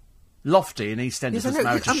 Shell. Lofty in EastEnders Yes, I was know.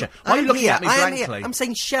 married to I'm- Shell. Why are you I'm looking here, at me I am blankly? here. I'm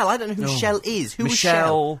saying Shell. I don't know who Oh. Shell is. Who was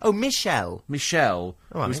Michelle. Shell? Oh, Michelle. Michelle,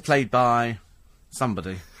 All who was right. played by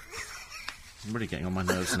somebody. I'm really getting on my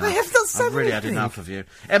nerves now. I have not said I've really had anything. enough of you.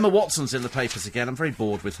 Emma Watson's in the papers again. I'm very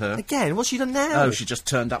bored with her. Again, what's she done now? Oh, she just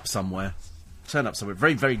turned up somewhere.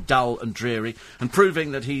 Very, very dull and dreary, and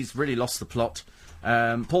proving that he's really lost the plot.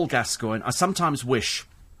 Paul Gascoigne, I sometimes wish...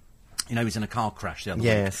 You know, he was in a car crash the other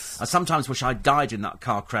Yes. week. I sometimes wish I died in that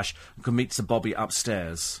car crash and could meet Sir Bobby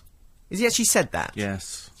upstairs. Has he actually said that?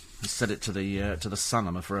 Yes. He said it to the Sun,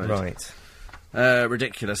 I'm afraid. Right.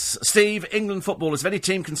 Ridiculous. Steve, England footballers, if any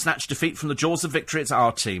team can snatch defeat from the jaws of victory, it's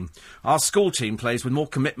our team. Our school team plays with more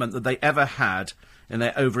commitment than they ever had in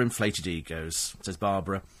their overinflated egos, says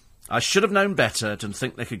Barbara. I should have known better to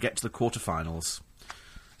think they could get to the quarter-finals.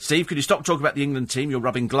 Steve, could you stop talking about the England team? You're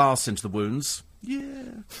rubbing glass into the wounds.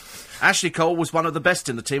 Yeah. Ashley Cole was one of the best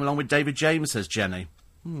in the team, along with David James, says Jenny.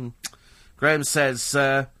 Graham says,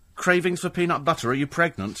 cravings for peanut butter. Are you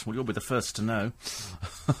pregnant? Well, you'll be the first to know.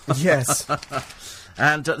 Yes.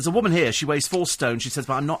 And there's a woman here. She weighs 4 stone. She says,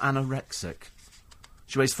 but I'm not anorexic.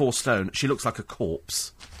 She weighs 4 stone. She looks like a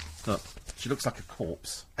corpse. Look, she looks like a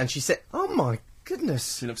corpse. And she said, oh, my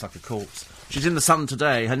goodness. She looks like a corpse. She's in the Sun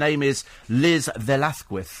today. Her name is Liz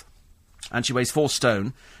Velasquez. And she weighs 4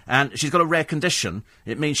 stone. And she's got a rare condition.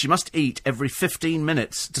 It means she must eat every 15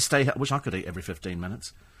 minutes to stay... I wish I could eat every 15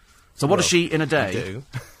 minutes. So what does she eat in a day? You do.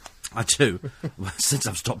 I do. Since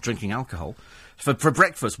I've stopped drinking alcohol. For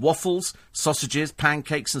breakfast, waffles, sausages,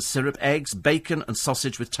 pancakes and syrup, eggs, bacon and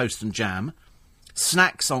sausage with toast and jam.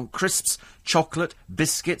 Snacks on crisps, chocolate,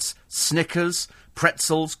 biscuits, Snickers,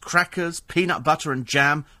 pretzels, crackers, peanut butter and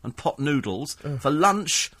jam and pot noodles. For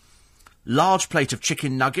lunch, large plate of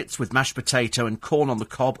chicken nuggets with mashed potato and corn on the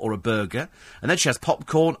cob or a burger. And then she has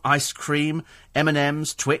popcorn, ice cream,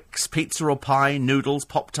 M&Ms, Twix, pizza or pie, noodles,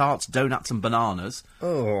 Pop-Tarts, donuts and bananas.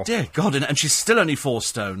 Oh. Dear God, and she's still only 4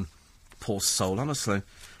 stone. Poor soul, honestly.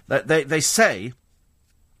 They say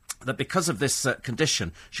that because of this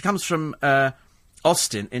condition, she comes from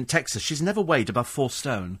Austin in Texas. She's never weighed above 4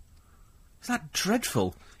 stone. Isn't that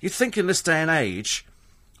dreadful? You'd think in this day and age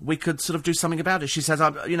we could sort of do something about it. She says,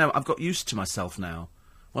 I've got used to myself now.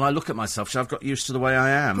 When I look at myself, I've got used to the way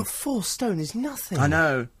I am. But 4 stone is nothing. I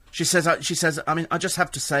know. She says, I just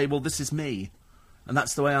have to say, well, this is me. And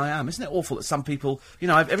that's the way I am. Isn't it awful that some people...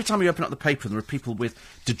 every time you open up the paper, there are people with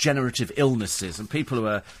degenerative illnesses and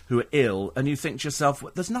people who are ill, and you think to yourself,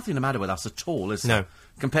 well, there's nothing the matter with us at all, is there? No.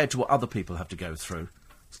 Compared to what other people have to go through.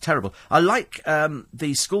 It's terrible. I like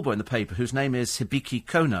the schoolboy in the paper, whose name is Hibiki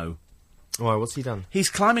Kono. Why, what's he done? He's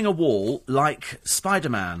climbing a wall like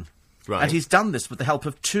Spider-Man. Right. And he's done this with the help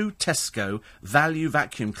of 2 Tesco value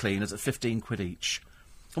vacuum cleaners at 15 quid each.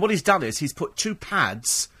 And what he's done is he's put 2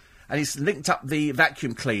 pads... and he's linked up the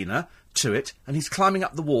vacuum cleaner to it, and he's climbing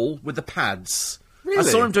up the wall with the pads. Really? I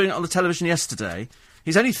saw him doing it on the television yesterday.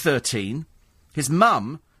 He's only 13. His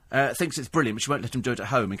mum thinks it's brilliant, but she won't let him do it at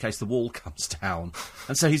home in case the wall comes down.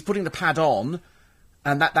 And so he's putting the pad on,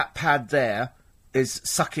 and that pad there is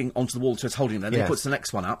sucking onto the wall, so it's holding it there. Then Yes. he puts the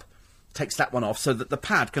next one up, takes that one off, so that the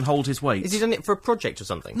pad can hold his weight. Has he done it for a project or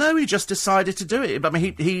something? No, he just decided to do it. I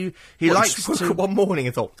mean, he What, likes just woke to... up one morning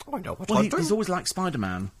and thought, I know what Well, I'm doing. he's always liked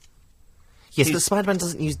Spider-Man. Yes, he's- but Spider-Man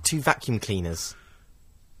doesn't use 2 vacuum cleaners.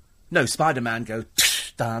 No, Spider-Man goes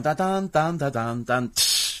dun dun dun dun dun dun dun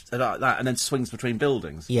like that, and then swings between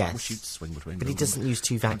buildings. Yes. I wish you'd swing between But he buildings. doesn't use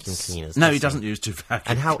 2 vacuum cleaners. No, does he doesn't use 2 vacuum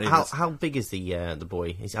And how cleaners. big is the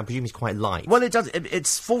boy? I presume he's quite light. Well, it does.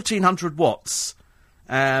 It's 1,400 watts.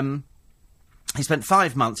 He spent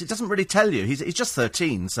 5 months. It doesn't really tell you. He's just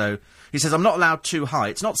 13, so he says, I'm not allowed too high.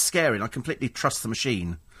 It's not scary, and I completely trust the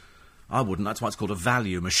machine. I wouldn't. That's why it's called a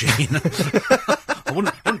value machine. I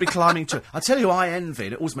wouldn't be climbing to... I tell you who I envy,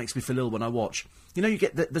 and it always makes me feel ill when I watch. You know,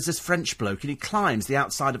 there's this French bloke, and he climbs the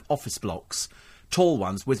outside of office blocks, tall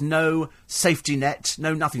ones, with no safety net,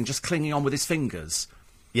 no nothing, just clinging on with his fingers.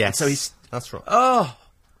 Yes, And so he's... that's right. Oh!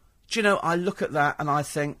 Do you know, I look at that and I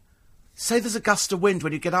think, say there's a gust of wind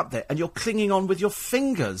when you get up there, and you're clinging on with your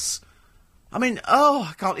fingers. I mean,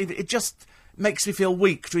 I can't even... It just... makes me feel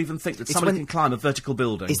weak to even think that somebody can climb a vertical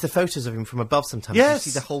building. It's the photos of him from above sometimes. Yes.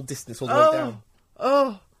 You see the whole distance all the way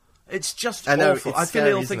down. It's just I know, awful. it's I feel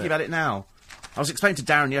scary, ill isn't thinking it? about it now. I was explaining to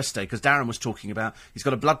Darren yesterday, because Darren was talking about... He's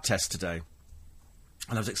got a blood test today.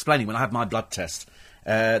 And I was explaining, when I had my blood test,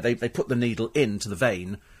 they put the needle into the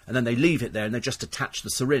vein, and then they leave it there, and they just attach the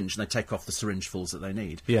syringe, and they take off the syringefuls that they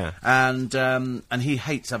need. Yeah. And he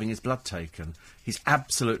hates having his blood taken. He's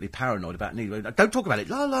absolutely paranoid about needle. Don't talk about it.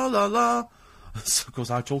 La, la, la, la. So, of course,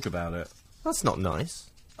 I talk about it. That's not nice.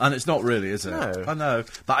 And it's not really, is it? No. I know.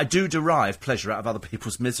 But I do derive pleasure out of other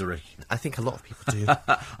people's misery. I think a lot of people do.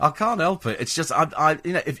 I can't help it. It's just,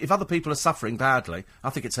 if other people are suffering badly, I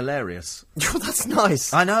think it's hilarious. Oh, that's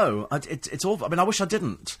nice. I know. It's awful. I mean, I wish I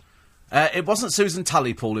didn't. It wasn't Susan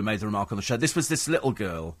Tully, Paul, who made the remark on the show. This was this little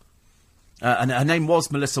girl. And her name was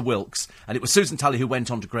Melissa Wilkes, and it was Susan Tully who went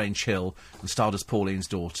on to Grange Hill and starred as Pauline's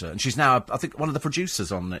daughter. And she's now, I think, one of the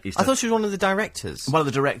producers on East I thought she was one of the directors. One of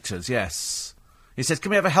the directors, yes. He says, can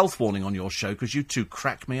we have a health warning on your show, because you two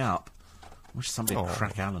crack me up. I wish somebody would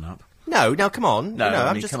crack Alan up. No, come on. No, I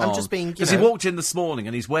I'm mean, just come on. being. Because he walked in this morning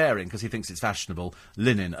and he's wearing, because he thinks it's fashionable, a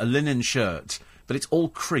linen shirt. But it's all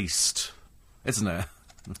creased, isn't it?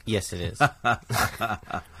 Yes, it is.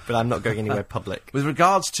 But I'm not going anywhere public. With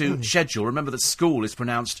regards to schedule, remember that school is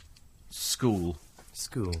pronounced school.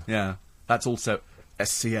 School. Yeah, that's also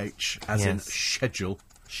SCH, as in Yes. schedule.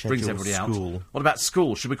 Schedule Brings everybody school. out. What about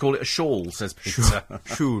school? Should we call it a shawl, says Peter.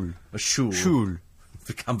 Schul. A shul. Schul.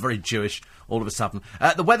 Become very Jewish all of a sudden.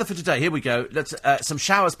 The weather for today, here we go. Let's, some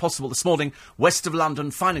showers possible this morning, west of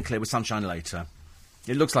London, fine and clear with sunshine later.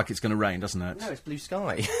 It looks like it's going to rain, doesn't it? No, it's blue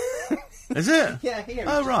sky. Is it? Yeah, here,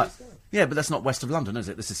 Oh, it's right. just blue sky. Yeah, but that's not west of London, is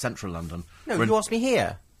it? This is central London. No, We're in- you asked me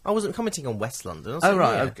here. I wasn't commenting on West London. I was Oh, saying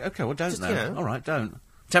right. here. Okay, well, don't Just, then. you know. All right, don't.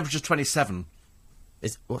 Temperature's 27.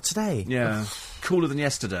 Is what today? Yeah. Cooler than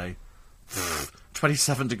yesterday.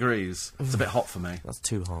 27 degrees. It's a bit hot for me. That's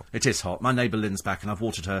too hot. It is hot. My neighbour Lynn's back, and I've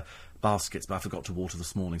watered her baskets, but I forgot to water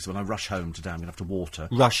this morning. So when I rush home today, I'm going to have to water.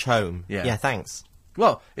 Rush home. Yeah. Yeah, thanks.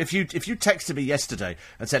 Well, if you texted me yesterday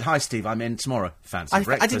and said, "Hi, Steve, I'm in tomorrow," fancy I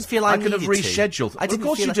breakfast. didn't feel I could have needed to. rescheduled. I didn't Of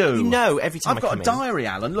course feel you like- do. you know every time I've I got come a in. diary,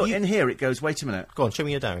 Alan. Look, You- in here it goes. Wait a minute. Go on, show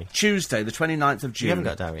me your diary. Tuesday, the 29th of June. haven't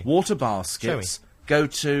got a diary. Water baskets. Go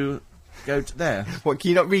to there. What, can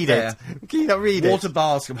you not read There. it? Can you not read Water it?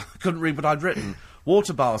 basket. I couldn't read what I'd written.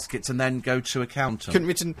 Water baskets, and then go to accountant.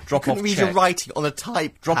 Drop couldn't off read check. your writing on a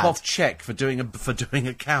type Drop pad. off check for doing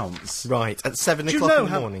accounts. Right, at 7 Do you o'clock know in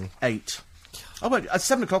the how? morning. 8. Oh wait, at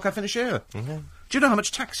 7 o'clock I finish here. Okay. Do you know how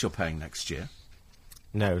much tax you're paying next year?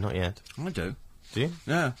 No, not yet. I do. Do you?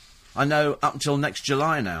 Yeah, I know up until next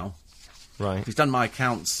July now. Right. He's done my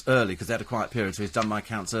accounts early because they had a quiet period, so he's done my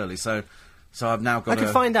accounts early. So I've now got. I could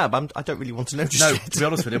find out, but I don't really want to know just No, yet. to be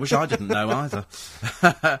honest with you, I wish I didn't know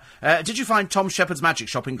either. Did you find Tom Shepherd's Magic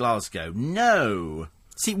Shop in Glasgow? No,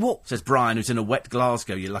 See, what says Brian, who's in a wet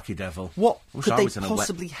Glasgow. You lucky devil. what I wish could I they was in a wet-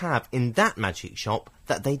 possibly have in that magic shop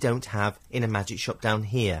that they don't have in a magic shop down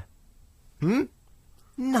here?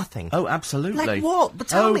 Nothing. Oh, absolutely. Like what? But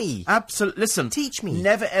tell me. Absolutely. Listen. Teach me.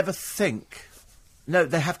 Never ever think. No,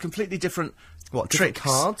 they have completely different. What, different tricks.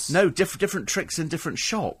 cards? No, different tricks in different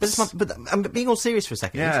shops. But I'm being all serious for a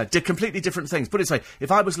second. Yeah, completely different things. Put it this way, if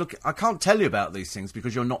I was looking... I can't tell you about these things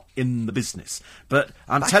because you're not in the business. But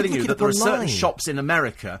I'm But I telling could you look that it there are up certain online. shops in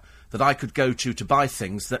America that I could go to buy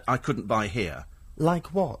things that I couldn't buy here. Like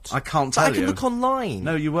what? I can't But tell I can you. look online.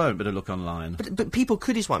 No, you won't, better look online. But people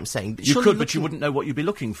could, is what I'm saying. But you surely could, but you looking- wouldn't know what you'd be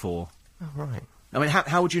looking for. Oh, right. I mean,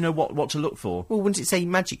 how would you know what to look for? Well, wouldn't it say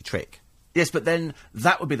magic trick? Yes, but then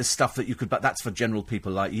that would be the stuff that you could... But that's for general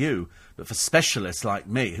people like you. But for specialists like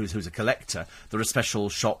me, who's a collector, there are special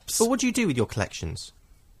shops... But what do you do with your collections?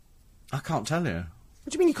 I can't tell you.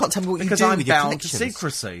 What do you mean you can't tell me what Because you do I'm with your bound to collections?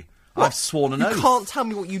 secrecy. What? I've sworn an You oath. can't tell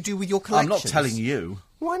me what you do with your I'm collections. not telling you,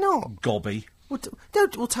 Why not? gobby.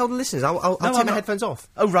 We'll tell the listeners. I'll No, take I'm my not. headphones off.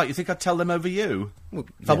 Oh, right, you think I'd tell them over you? Well,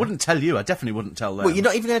 If I yeah. wouldn't tell you, I definitely wouldn't tell them. Well, you're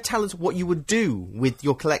not even going to tell us what you would do with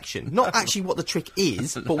your collection. Not actually what the trick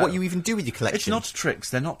is, but what you even do with your collection. It's not tricks,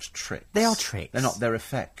 they're not tricks. They are tricks. They're not, they're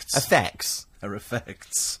effects. Effects. They're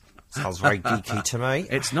effects. Sounds very geeky to me.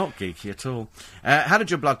 It's not geeky at all. How did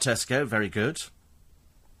your blood test go? Very good.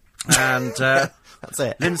 And That's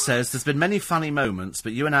it. Lynn says, there's been many funny moments,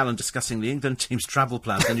 but you and Alan discussing the England team's travel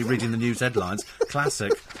plans and you reading the news headlines.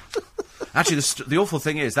 Classic. Actually, the awful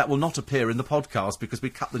thing is that will not appear in the podcast because we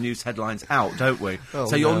cut the news headlines out, don't we? Oh,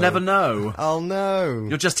 so you'll no. never know. Oh, no.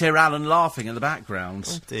 You'll just hear Alan laughing in the background.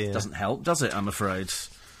 Oh, dear. Doesn't help, does it, I'm afraid?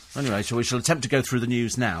 Anyway, we shall attempt to go through the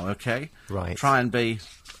news now, OK? Right. Try and be...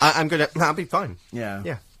 I'm going to... I'll be fine. Yeah.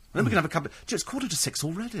 Yeah. Then we can have a couple... It's 5:45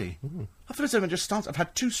 already. I feel as though I just started... I've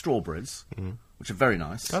had 2 strawberries, which are very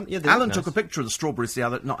nice. Yeah, they Alan look took nice. a picture of the strawberries the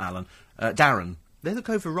other... Not Alan. Darren. They look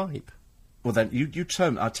overripe. Well, then, you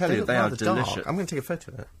tell me... I tell you, look they are rather dark. delicious. I'm going to take a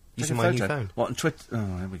photo of that. Take Using a my new photo. phone. What, on Twitter?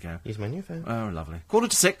 Oh, there we go. Use my new phone. Oh, lovely.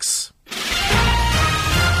 5:45.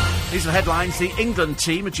 These are the headlines. The England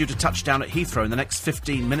team are due to touch down at Heathrow in the next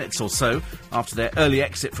 15 minutes or so after their early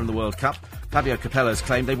exit from the World Cup. Fabio Capello's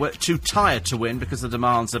claimed they were too tired to win because of the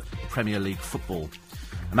demands of Premier League football.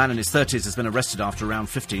 A man in his 30s has been arrested after around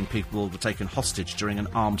 15 people were taken hostage during an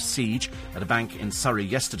armed siege at a bank in Surrey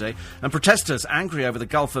yesterday. And protesters, angry over the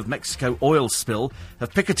Gulf of Mexico oil spill,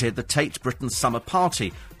 have picketed the Tate Britain Summer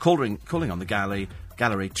Party, calling on the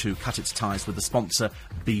gallery to cut its ties with the sponsor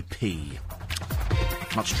BP.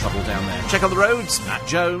 Much trouble down there. Check on the roads, Matt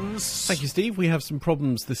Jones. Thank you, Steve. We have some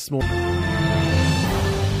problems this morning.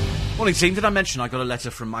 Morning, team. Did I mention I got a letter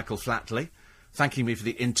from Michael Flatley thanking me for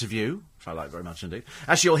the interview, which I like very much indeed.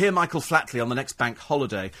 Actually, you'll hear Michael Flatley on the next bank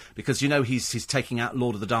holiday because, you know, he's taking out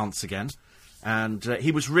Lord of the Dance again. And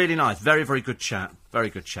he was really nice. Very, very good chat. Very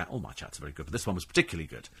good chat. All my chats are very good, but this one was particularly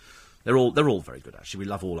good. They're all very good, actually. We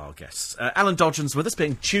love all our guests. Alan Dodgeon's with us,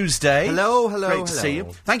 being Tuesday. Hello. Great to see you.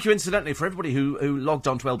 Thank you, incidentally, for everybody who logged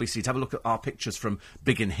on to LBC to have a look at our pictures from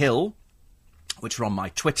Biggin Hill, which are on my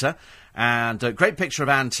Twitter. And a great picture of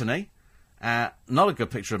Anthony. Not a good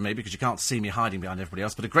picture of me because you can't see me hiding behind everybody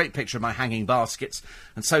else, but a great picture of my hanging baskets.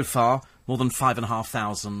 And so far, more than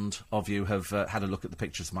 5,500 of you have had a look at the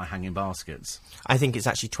pictures of my hanging baskets. I think it's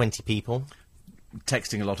actually 20 people.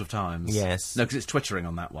 Texting a lot of times. Yes. No, because it's twittering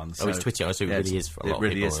on that one. So, it's twittering, so it really is for a lot of people.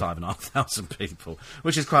 It really is 5,500 people,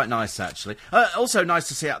 which is quite nice, actually. Also nice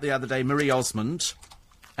to see out the other day, Marie Osmond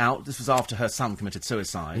out. This was after her son committed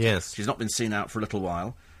suicide. Yes. She's not been seen out for a little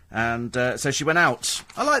while. And so she went out.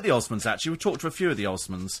 I like the Osmonds, actually. We've talked to a few of the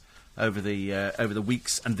Osmonds over the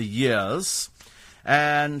weeks and the years.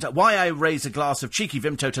 And Why I Raise a Glass of Cheeky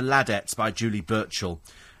Vimto to Ladettes by Julie Birchall.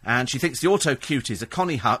 And she thinks the auto cuties are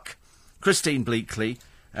Connie Huck, Christine Bleakley,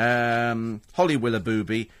 Holly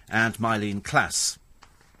Willabooby and Mylene Klass.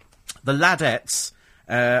 The Ladettes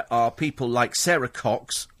are people like Sarah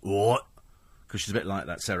Cox, because she's a bit like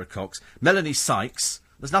that, Sarah Cox, Melanie Sykes.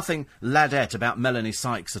 There's nothing ladette about Melanie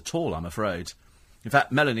Sykes at all, I'm afraid. In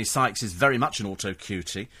fact, Melanie Sykes is very much an auto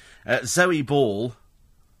cutie. Zoe Ball,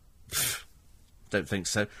 don't think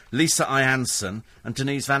so. Lisa Ianson and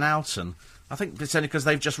Denise Van Outen. I think it's only because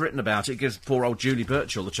they've just written about it. It gives poor old Julie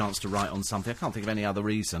Birchall the chance to write on something. I can't think of any other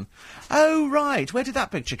reason. Oh, right. Where did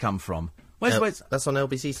that picture come from? Where's That's on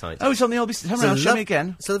LBC site. Oh, it's on the LBC. Turn around, show me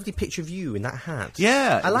again. It's a lovely picture of you in that hat.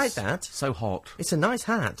 Yeah. I like that. So hot. It's a nice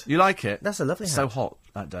hat. You like it? That's a lovely hat. So hot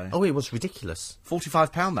that day. Oh, it was ridiculous.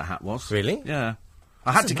 £45 that hat was. Really? Yeah.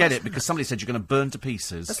 I had to get nice it because somebody said you're going to burn to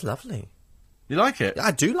pieces. That's lovely. You like it?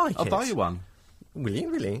 I do like it. I'll buy you one. Will you,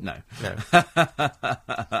 really? No. No.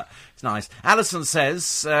 It's nice. Alison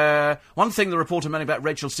says, one thing the reporter moaning about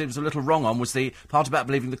Rachel Stevens was a little wrong on was the part about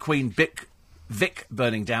believing the Queen Vic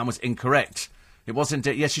burning down was incorrect. It wasn't...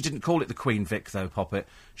 yes, she didn't call it the Queen Vic, though, Poppet.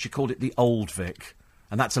 She called it the Old Vic.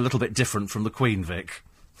 And that's a little bit different from the Queen Vic.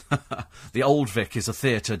 The Old Vic is a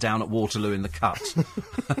theatre down at Waterloo in the Cut.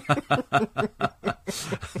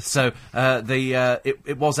 So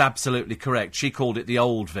it was absolutely correct. She called it the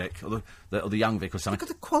Old Vic, or the Young Vic, or something. Look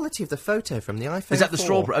at the quality of the photo from the iPhone. Is that the 4.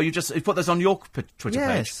 strawberry? Oh, you put those on your Twitter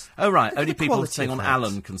Yes. page? Oh, right. Look at Only the people quality staying of on that.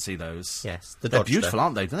 Alan can see those. Yes, They're Dodgeon. beautiful,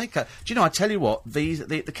 aren't they? Do you know? I tell you what,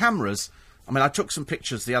 the cameras. I mean, I took some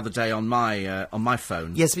pictures the other day on my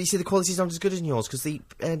phone. Yes, but you see, the quality's not as good as yours because the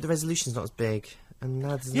resolution's not as big. And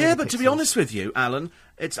yeah, but to be honest with you, Alan,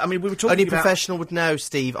 it's. I mean, we were talking only about... professional would know,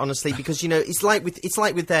 Steve. Honestly, because it's like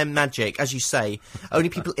with their magic, as you say. Only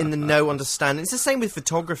people in the know understand. And it's the same with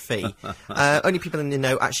photography. Only people in the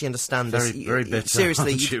know actually understand this. Very bitter.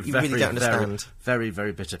 Seriously, aren't you really don't understand. Very,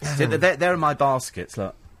 very bitter. See, there are my baskets.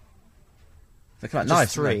 Look, they're quite Just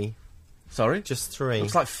nice. 3. Aren't they? Sorry, Just 3.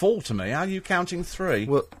 Looks like 4 to me. How are you counting 3?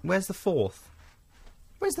 Well, where's the 4th?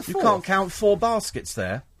 Where's the 4th? You can't count 4 baskets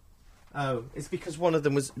there. Oh, it's because one of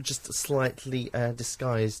them was just slightly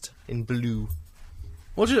disguised in blue.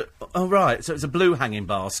 Oh, right. So it's a blue hanging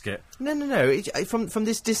basket. No. From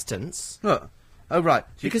this distance. Look. Oh, right.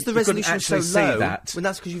 Because the you couldn't resolution was so actually low. see that. Well,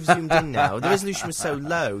 that's because you've zoomed in now. The resolution was so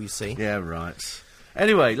low, you see. Yeah, right.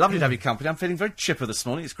 Anyway, lovely to have your company. I'm feeling very chipper this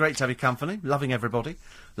morning. It's great to have your company. Loving everybody.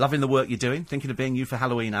 Loving the work you're doing. Thinking of being you for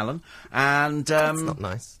Halloween, Alan. And, That's not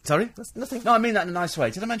nice. Sorry? That's nothing. No, I mean that in a nice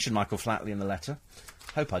way. Did I mention Michael Flatley in the letter?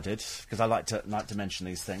 Hope I did, because I like to mention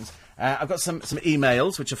these things. I've got some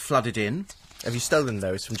emails which have flooded in. Have you stolen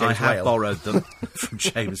those from James I have Whale? borrowed them from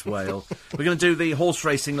James Whale. We're going to do the horse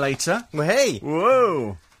racing later. Well, hey!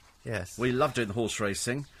 Whoa! Yes. We love doing the horse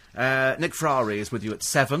racing. Nick Ferrari is with you at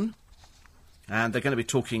 7. And they're going to be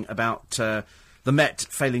talking about the Met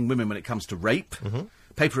failing women when it comes to rape. Mm-hmm.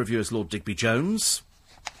 Paper reviewers Lord Digby Jones.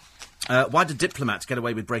 Why do diplomats get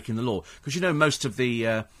away with breaking the law? Because you know most of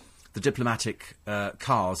the diplomatic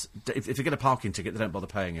cars, if you get a parking ticket, they don't bother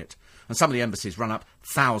paying it. And some of the embassies run up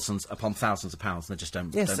thousands upon thousands of pounds, and they just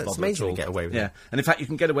don't Yes, don't that's bother amazing at all. to get away with Yeah, it. and in fact, you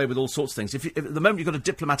can get away with all sorts of things. If at the moment you've got a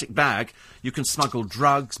diplomatic bag, you can smuggle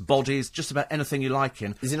drugs, bodies, just about anything you like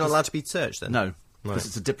in. Is it not allowed to be searched then? No, because Right.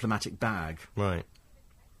 it's a diplomatic bag. Right.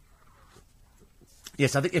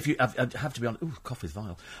 Yes, I think if you I'd have to be honest. Ooh, cough is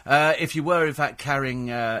vile. If you were in fact carrying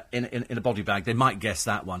in a body bag, they might guess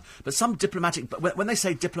that one. But some diplomatic, when they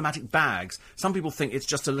say diplomatic bags, some people think it's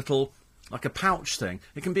just a little, like a pouch thing.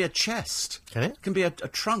 It can be a chest. Can it? It can be a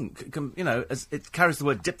trunk. It can, it carries the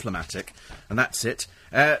word diplomatic, and that's it.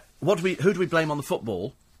 Who do we blame on the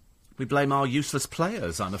football? We blame our useless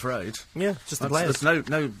players, I'm afraid. Yeah, just the players. There's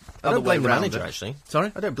no I other don't blame way the round manager, it. actually.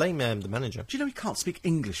 Sorry? I don't blame the manager. Do you know he can't speak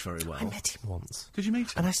English very well? I met him once. Did you meet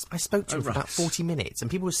him? And I spoke to him for right. about 40 minutes, and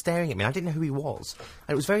people were staring at me. I didn't know who he was.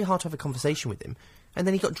 And it was very hard to have a conversation with him. And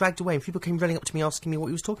then he got dragged away, and people came running up to me asking me what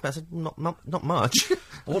he was talking about. I said, not much.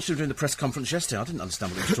 I watched him doing the press conference yesterday. I didn't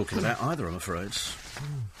understand what he was talking about either, I'm afraid.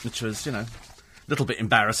 Which was, Little bit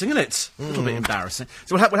embarrassing, isn't it? A little bit embarrassing.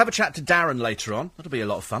 So we'll have a chat to Darren later on. That'll be a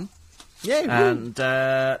lot of fun. Yeah. And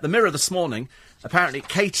the Mirror this morning, apparently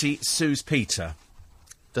Katie sues Peter.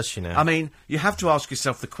 Does she now? I mean, you have to ask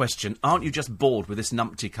yourself the question, aren't you just bored with this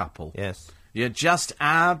numpty couple? Yes. You're just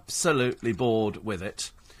absolutely bored with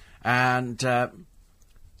it. And,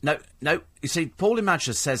 no, you see, Paul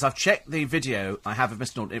Imagine says, I've checked the video I have of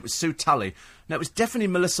Mr. Norton, it was Sue Tully. No, it was definitely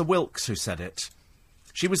Melissa Wilkes who said it.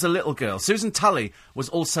 She was the little girl. Susan Tully was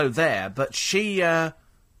also there, but she, I'm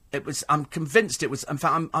convinced it was, in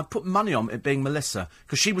fact, I put money on it being Melissa,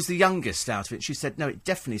 because she was the youngest out of it. She said, no, it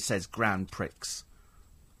definitely says Grand Prix.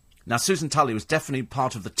 Now, Susan Tully was definitely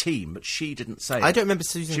part of the team, but she didn't say it. I don't remember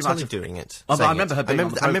Susan She might Tully have- doing it. Oh, but I saying remember it. her being on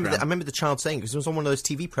the I programme. remember the child saying it, because it was on one of those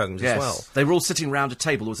TV programmes Yes. as well. They were all sitting round a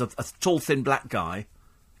table. There was a tall, thin black guy.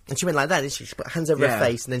 And she went like that, didn't she? She put hands over Yeah, her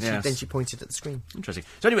face, and then yes. she pointed at the screen. Interesting.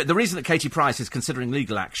 So anyway, the reason that Katie Price is considering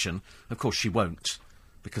legal action, of course she won't,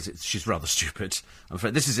 because she's rather stupid. I'm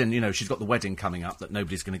afraid this is she's got the wedding coming up that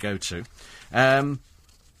nobody's going to go to,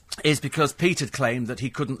 is because Pete had claimed that he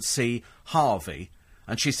couldn't see Harvey,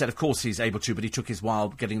 and she said, of course he's able to, but he took his while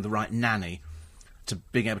getting the right nanny to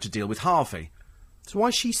being able to deal with Harvey. So why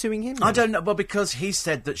is she suing him? I then? don't know. Well, because he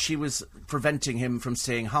said that she was preventing him from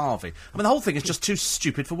seeing Harvey. I mean, the whole thing is just too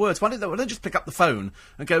stupid for words. Why don't they just pick up the phone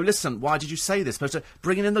and go, listen, why did you say this? Supposed to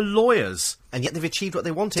bringing in the lawyers. And yet they've achieved what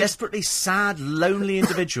they wanted. Desperately sad, lonely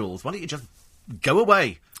individuals. Why don't you just go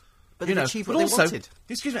away? But they've achieved what but they also, wanted.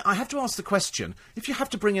 excuse me, I have to ask the question, if you have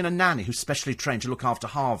to bring in a nanny who's specially trained to look after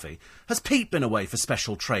Harvey, has Pete been away for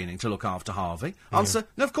special training to look after Harvey? Answer,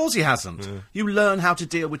 no, of course he hasn't. You learn how to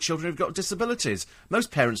deal with children who've got disabilities. Most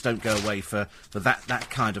parents don't go away for that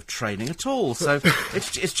kind of training at all. So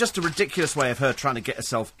it's just a ridiculous way of her trying to get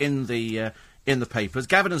herself in the papers.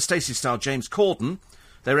 Gavin and Stacey star James Corden,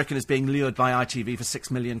 they reckon, is being lured by ITV for £6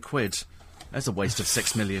 million. There's a waste of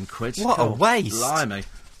 £6 million. What a waste. Blimey.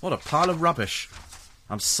 What a pile of rubbish.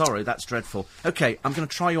 I'm sorry, that's dreadful. OK, I'm going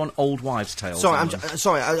to try you on Old Wives' Tales.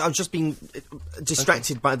 Sorry, Alan. I'm just being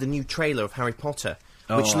distracted by the new trailer of Harry Potter,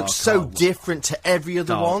 which Oh, looks so can't- different to every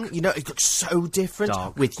other Dark. one. You know, it looks so different.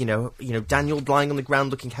 Dark. With Daniel lying on the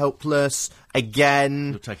ground looking helpless again.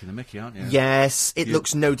 You're taking the mickey, aren't you? Yes, it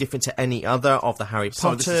looks no different to any other of the Harry So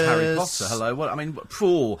Potters. this is Harry Potter. Hello. What? I mean,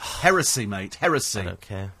 poor heresy, mate. Heresy. I don't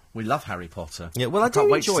care. We love Harry Potter. Yeah, well, I can't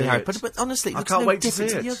do wait to enjoy see Harry it. Potter, but honestly, it I looks can't no wait to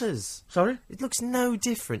different see to the it. others. Sorry? It looks no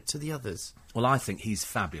different to the others. Well, I think he's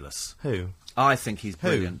fabulous. Who? I think he's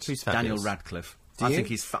brilliant. Who's Daniel fabulous? Radcliffe. Do I you? think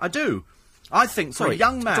he's. I do. I think for Sorry, a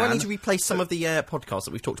young man. do I need to replace some of the podcasts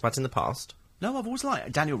that we've talked about in the past? No, I've always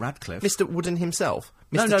liked Daniel Radcliffe. Mr. Wooden himself?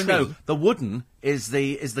 No, Mr. no. Tree? The Wooden is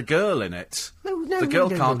the girl in it. No, the girl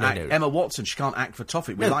no, can't no, act. no. Emma Watson, she can't act for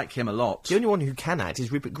Toffee. We No. like him a lot. The only one who can act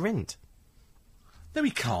is Rupert Grint. No,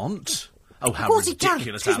 he can't. Oh, how course he can.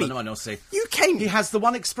 ridiculous, Excuse Alan. me. No, I know, see. You came... He has the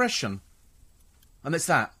one expression. And it's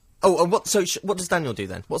that. Oh, and what? So, what does Daniel do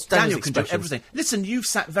then? What's Daniel's Daniel can do expressions? everything. Listen, you've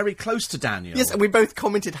sat very close to Daniel. Yes, and we both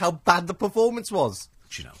commented how bad the performance was.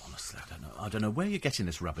 Do you know, honestly, I don't know where you're getting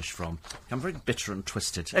this rubbish from. I'm very bitter and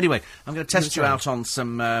twisted. Anyway, I'm going to test you out on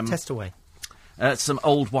some... Test away. some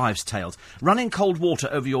old wives' tales. Running cold water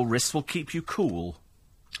over your wrists will keep you cool.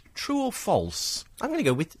 True or false? I'm going to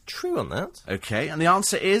go with true on that. OK, and the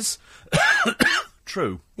answer is...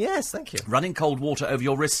 true. Yes, thank you. Running cold water over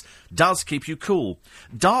your wrists does keep you cool.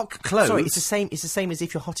 Dark clothes... Sorry, it's the same. It's the same as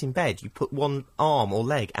if you're hot in bed. You put one arm or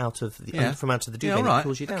leg out of the from out of the duvet, all and right. it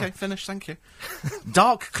cools you down. OK, finish, thank you.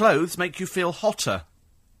 Dark clothes make you feel hotter.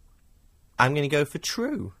 I'm going to go for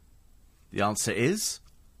true. The answer is...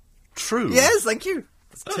 true. Yes, thank you.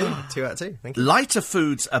 That's two. 2 out of 2. Thank you. Lighter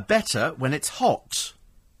foods are better when it's hot.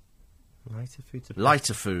 Lighter foods. Are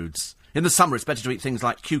Lighter foods. In the summer, it's better to eat things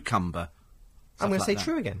like cucumber. I'm going to like say that.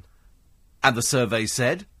 true again. And the survey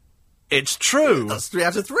said, it's true. That's 3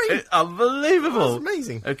 out of 3. Unbelievable. That's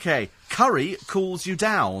amazing. OK. Curry cools you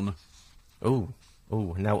down. Oh.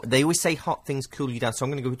 Now, they always say hot things cool you down, so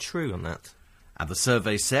I'm going to go with true on that. And the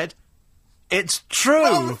survey said, it's true.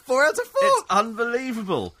 Oh, 4 out of 4. It's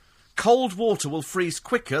unbelievable. Cold water will freeze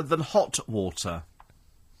quicker than hot water.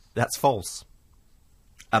 That's false.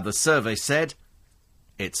 And the survey said,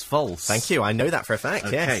 it's false. Thank you. I know that for a fact,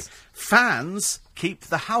 OK. yes. Fans keep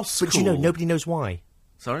the house But cool. you know, nobody knows why.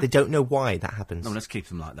 Sorry? They don't know why that happens. No, let's keep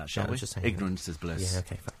them like that, shall Yeah, I we? was just saying Ignorance is bliss. Yeah,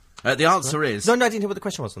 okay, fine. The answer is... No, I didn't hear what the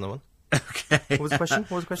question was on that one. OK. What was the question?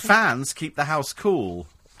 What was the question? Fans keep the house cool.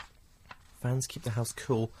 Fans keep the house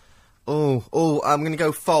cool. Oh, I'm going to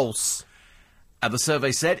go false. And the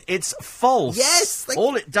survey said it's false. Yes, thank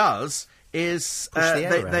All it does is Push the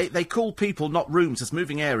air around. they cool people, not rooms, as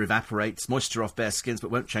moving air evaporates moisture off bare skins but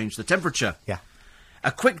won't change the temperature. Yeah.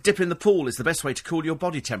 A quick dip in the pool is the best way to cool your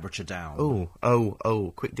body temperature down.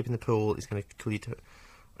 Oh, quick dip in the pool is going to cool you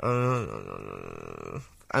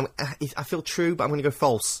I feel true, but I'm going to go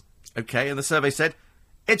false. Okay, and the survey said,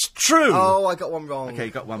 it's true! Oh, I got one wrong. Okay,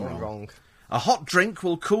 you got one wrong. A hot drink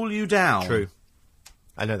will cool you down. True.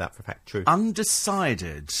 I know that for a fact. True.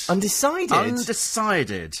 Undecided. Undecided?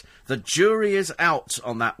 Undecided. The jury is out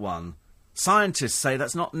on that one. Scientists say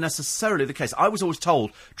that's not necessarily the case. I was always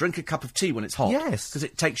told, drink a cup of tea when it's hot. Yes. Because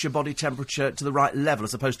it takes your body temperature to the right level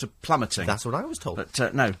as opposed to plummeting. That's what I was told.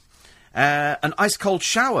 But, no. An ice-cold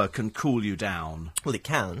shower can cool you down. Well, it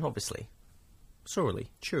can, obviously. Sorely.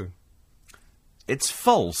 True. It's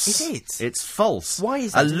false. Is it? It's false. Why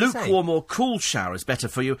is that? A lukewarm or cool shower is better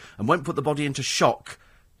for you and won't put the body into shock,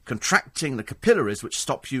 contracting the capillaries which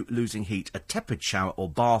stop you losing heat. A tepid shower or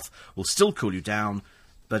bath will still cool you down,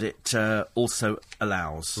 but it also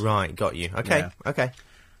allows. Right, got you. Okay, Yeah. okay.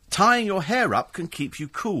 Tying your hair up can keep you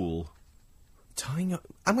cool. I'm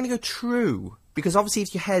going to go true. Because obviously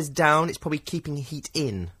if your hair's down, it's probably keeping heat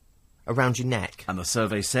in around your neck. And the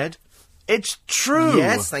survey said, it's true!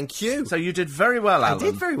 Yes, thank you. So you did very well, Alan.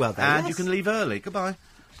 did very well there, And yes. you can leave early. Goodbye.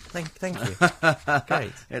 Thank you.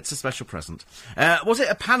 Great. It's a special present. Was it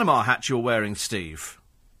a Panama hat you were wearing, Steve?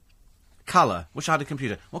 Colour. Wish I had a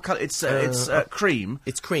computer. What colour? It's cream.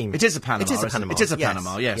 It's cream. It is a Panama. It is a isn't Panama. It is a Yes,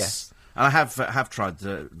 Panama, yes. yes. And I have tried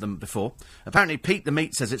them before. Apparently, Pete the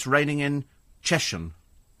Meat says it's raining in Cheshire.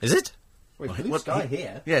 Is it? Blue sky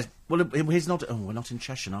here. Yes. Well, he's not... Oh, we're not in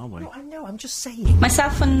Cheshire, are we? No, I know, I'm just saying.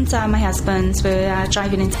 Myself and my husband were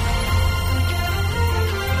driving into...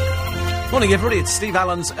 Morning, everybody. It's Steve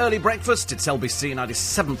Allen's Early Breakfast. It's LBC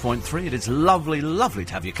 97.3. It is lovely, lovely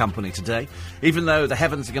to have your company today, even though the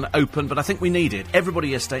heavens are going to open, but I think we need it. Everybody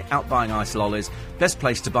yesterday out buying ice lollies. Best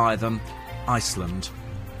place to buy them, Iceland.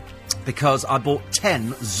 Because I bought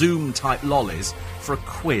 10 Zoom-type lollies for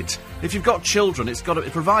 £1. If you've got children, it's got to,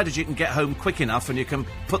 provided you can get home quick enough and you can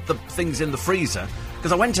put the things in the freezer.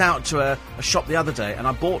 Because I went out to a shop the other day and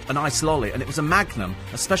I bought an ice lolly and it was a Magnum,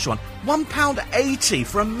 a special one. £1.80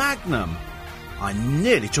 for a Magnum. I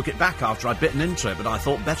nearly took it back after I'd bitten into it, but I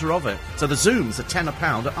thought better of it. So the Zooms are £10 a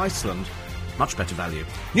pound at Iceland. Much better value.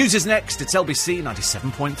 News is next. It's LBC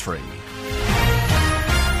 97.3.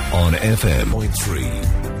 On FM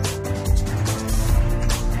 3.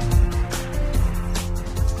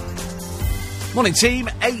 Morning, team.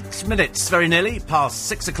 8 minutes, very nearly, past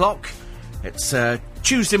 6 o'clock. It's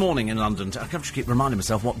Tuesday morning in London. I have to keep reminding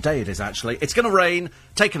myself what day it is, actually. It's going to rain.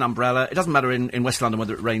 Take an umbrella. It doesn't matter in West London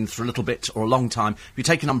whether it rains for a little bit or a long time. If you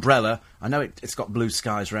take an umbrella, I know it's got blue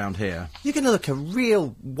skies round here. You're going to look a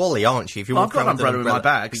real wally, aren't you? If you Well, walk I've got an around with umbrella in my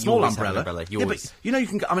bag, But you small always have an umbrella. You Yeah, always... but you know you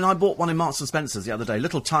can. I mean, I bought one in Marks and Spencer's the other day,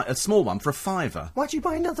 a small one for £5. Why'd you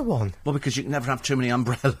buy another one? Well, because you can never have too many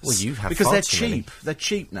umbrellas. Well, you have because far they're too many. cheap. They're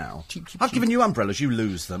cheap now. Cheap. I've given you umbrellas. You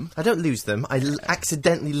lose them. I don't lose them. I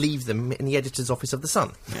accidentally leave them in the editor's office of The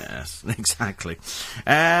Sun. Yes, exactly.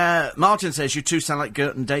 Martin says you two sound like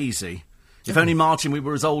Gert and Daisy. If only, Martin, we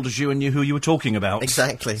were as old as you and knew who you were talking about.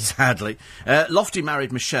 Exactly. Sadly. Lofty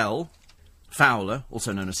married Michelle Fowler,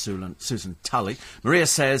 also known as Susan Tully. Maria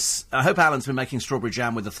says, I hope Alan's been making strawberry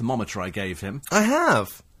jam with the thermometer I gave him. I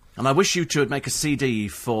have. And I wish you two would make a CD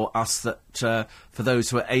for us that for those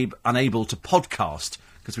who are unable to podcast,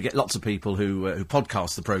 because we get lots of people who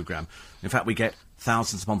podcast the programme. In fact, we get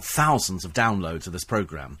thousands upon thousands of downloads of this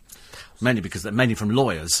programme. Mainly because they're mainly from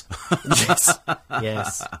lawyers. Yes.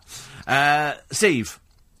 Yes. Steve,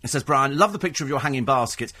 it says, Brian, love the picture of your hanging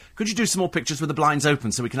basket. Could you do some more pictures with the blinds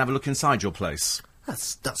open so we can have a look inside your place?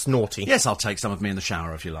 That's naughty. Yes, I'll take some of me in the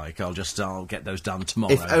shower if you like. I'll get those done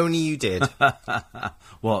tomorrow. If only you did.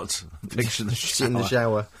 What? Picture in the shower. In the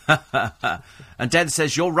shower. And Dad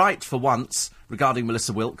says, you're right for once regarding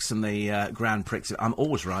Melissa Wilkes and the Grand Prix. I'm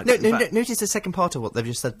always right. No, In fact- notice the second part of what they've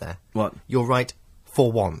just said there. What? You're right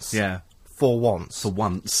for once. Yeah. For once. For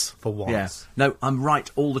once. For once. Yeah. No, I'm right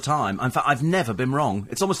all the time. In fact, I've never been wrong.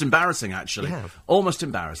 It's almost embarrassing, actually. You have. Almost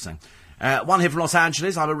embarrassing. One here from Los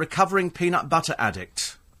Angeles. I'm a recovering peanut butter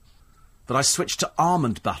addict. But I switched to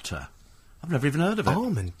almond butter. I've never even heard of it.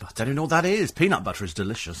 Almond butter? Don't even know what that is. Peanut butter is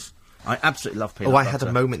delicious. I absolutely love peanut butter. I had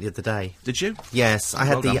a moment the other day. Did you? Yes, I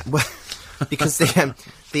had Well done. because the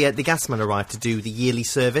gasman arrived to do the yearly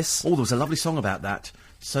service. Oh, there was a lovely song about that.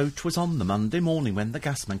 So 'twas on the Monday morning when the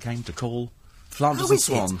gasman came to call. Flanders and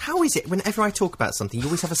Swan. How is it? Whenever I talk about something, you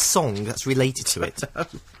always have a song that's related to it.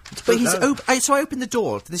 But So I opened the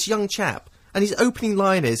door to this young chap, and his opening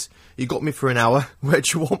line is, "You got me for an hour. Where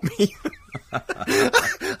do you want me?"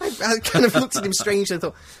 I kind of looked at him strangely and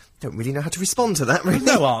thought, Don't really know how to respond to that, really.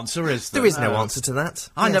 No answer, is there? There is no answer to that.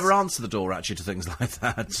 I Yes. never answer the door, actually, to things like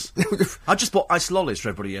that. I just bought ice lollies for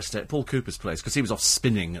everybody yesterday at Paul Cooper's place, because he was off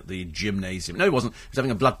spinning at the gymnasium. No, he wasn't. He was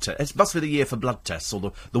having a blood test. It must be the year for blood tests,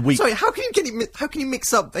 or the week. Sorry, how can you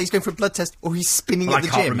mix up that he's going for a blood test or he's spinning Well, at the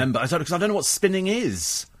I can't gym? remember. Because I don't know what spinning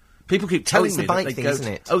is. People keep telling it's me the bike that they thing, go... isn't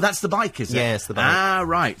it? Oh, that's the bike, is it? Yeah, it's the bike. Ah,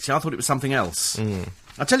 right. See, I thought it was something else.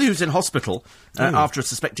 I'll tell you who's in hospital after a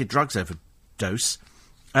suspected drugs overdose.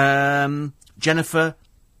 Jennifer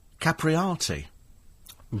Capriati.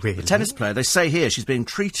 Really? The tennis player, they say here she's being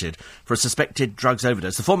treated for a suspected drugs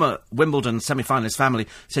overdose. The former Wimbledon semi-finalist family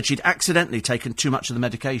said she'd accidentally taken too much of the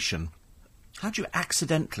medication. How do you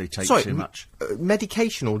accidentally take too much?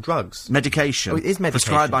 Medication or drugs? Medication. Oh, it is medication.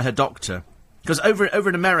 Prescribed by her doctor. Because over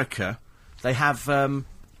in America, they have,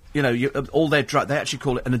 all their drugs, they actually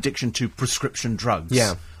call it an addiction to prescription drugs.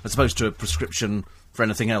 Yeah. As opposed to a prescription for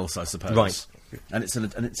anything else, I suppose. Right. And it's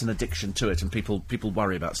an addiction to it, and people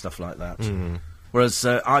worry about stuff like that. Whereas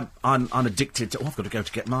I'm addicted to. Oh, I've got to go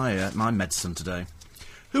to get my medicine today.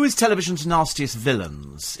 Who is television's nastiest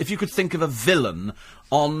villains? If you could think of a villain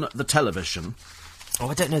on the television. Oh,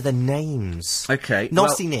 I don't know their names. Okay.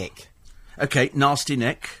 Nasty Nick. Okay, Nasty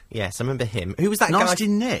Nick. Yes, I remember him. Who was that guy? Nasty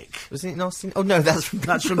Nick. Was it Nasty? Oh no, that's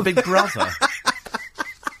from Big Brother.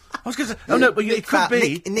 I was going to say, oh no, but it could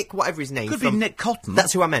be Nick, whatever his name. Could be Nick Cotton.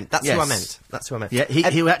 That's who I meant. That's Yes. who I meant. Yeah,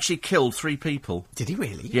 he actually killed 3 people. Did he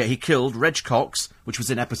really? Yeah, he killed Reg Cox, which was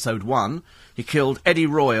in episode 1. He killed Eddie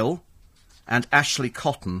Royal and Ashley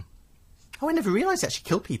Cotton. Oh, I never realised he actually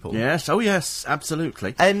killed people. Yes, oh yes,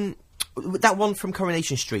 absolutely. That one from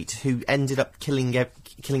Coronation Street who ended up killing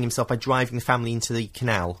himself by driving the family into the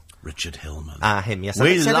canal. Richard Hillman. Him, yes.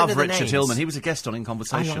 We I don't love know the Richard names. Hillman. He was a guest on In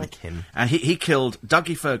Conversation. I like him. And he killed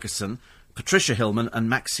Dougie Ferguson, Patricia Hillman and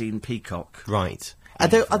Maxine Peacock. Right. Are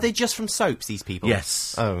they just from soaps, these people?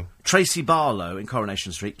 Yes. Oh. Tracy Barlow in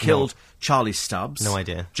Coronation Street killed Charlie Stubbs. No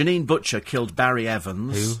idea. Janine Butcher killed Barry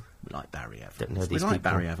Evans. Who? We like Barry Evans. Don't know these we like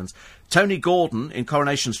people. Barry Evans. Tony Gordon in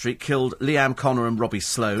Coronation Street killed Liam Connor and Robbie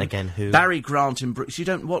Sloane. Again, who? Barry Grant in Brooks. You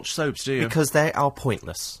don't watch soaps, do you? Because they are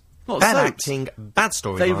pointless. What, bad soaps? acting, bad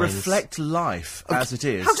storylines. They reflect life as it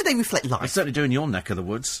is. How do they reflect life? They certainly do in your neck of the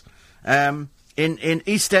woods. In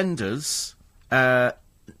EastEnders,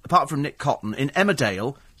 apart from Nick Cotton, in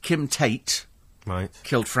Emmerdale, Kim Tate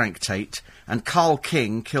killed Frank Tate, and Carl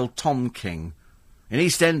King killed Tom King. In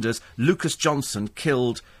EastEnders, Lucas Johnson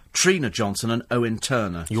killed Trina Johnson and Owen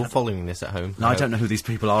Turner. You're following this at home. No, I don't know who these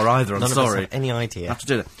people are either, I'm None sorry. of us have any idea. I have to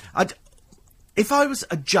do that. If I was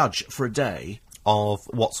a judge for a day... Of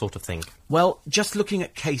what sort of thing? Well, just looking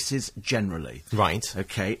at cases generally. Right.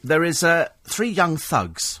 Okay. There is 3 young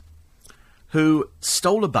thugs who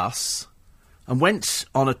stole a bus and went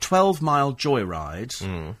on a 12-mile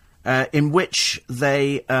joyride in which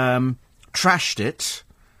they trashed it.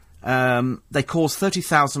 They caused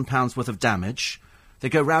 £30,000 worth of damage. They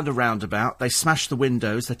go round a roundabout. They smash the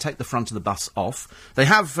windows. They take the front of the bus off. They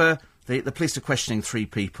have... the police are questioning 3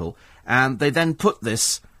 people. And they then put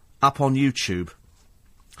this up on YouTube,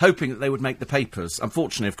 hoping that they would make the papers.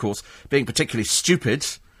 Unfortunately, of course, being particularly stupid,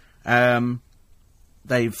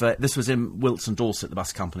 this was in Wilts and Dorset, the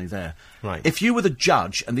bus company there. Right. If you were the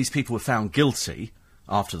judge and these people were found guilty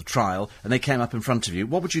after the trial and they came up in front of you,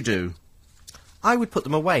 what would you do? I would put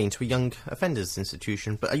them away into a young offenders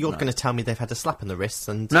institution, but you're going to tell me they've had a slap on the wrists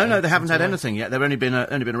and... No, they haven't had anything yet. They've only been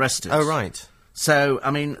arrested. Oh, right. So,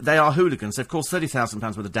 I mean, they are hooligans. They've caused £30,000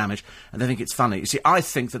 worth of damage, and they think it's funny. You see, I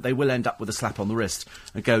think that they will end up with a slap on the wrist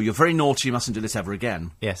and go, "You're very naughty, you mustn't do this ever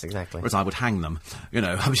again." Yes, exactly. Whereas I would hang them. You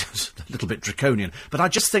know, I was just a little bit draconian. But I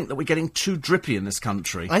just think that we're getting too drippy in this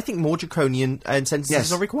country. I think more draconian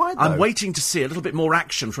sentences are required, though. I'm waiting to see a little bit more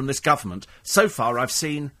action from this government. So far, I've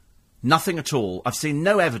seen... nothing at all. I've seen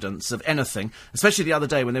no evidence of anything, especially the other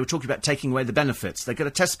day when they were talking about taking away the benefits. They're going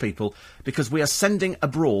to test people because we are sending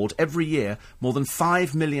abroad every year more than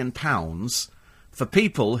 £5 million for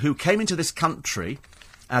people who came into this country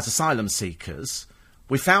as asylum seekers.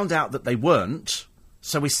 We found out that they weren't,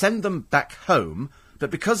 so we send them back home, but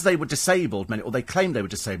because they were disabled, or they claimed they were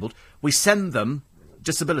disabled, we send them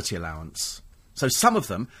disability allowance. So some of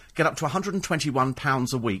them get up to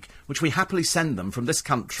 £121 a week, which we happily send them from this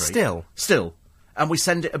country. Still. And we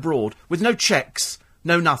send it abroad with no checks,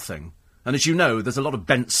 no nothing. And as you know, there's a lot of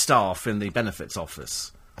bent staff in the benefits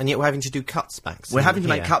office. And yet we're having to do cutbacks. We're having to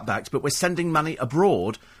make cutbacks, but we're sending money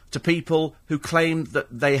abroad to people who claim that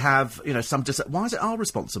they have, some... Why is it our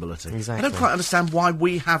responsibility? Exactly. I don't quite understand why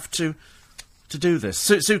we have to do this.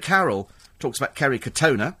 Sue Carroll talks about Kerry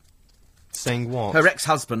Katona. Saying what? Her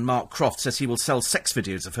ex-husband, Mark Croft, says he will sell sex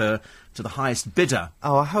videos of her to the highest bidder.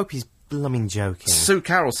 Oh, I hope he's blooming joking. Sue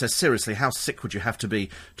Carroll says, seriously, how sick would you have to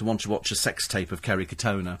be to want to watch a sex tape of Kerry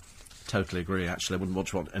Katona? Totally agree, actually. I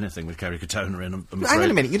wouldn't want anything with Kerry Katona in, I'm afraid. Hang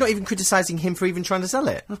on a minute, you're not even criticising him for even trying to sell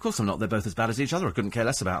it? Of course I'm not. They're both as bad as each other. I couldn't care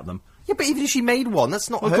less about them. Yeah, but even if she made one, that's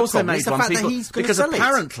not Well, her of course problem. they made It's the one. fact People, that he's going to because sell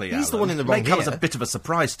apparently, it. He's the Alan, one in the it wrong may come as here. a bit of a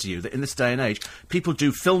surprise to you that in this day and age, people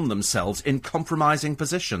do film themselves in compromising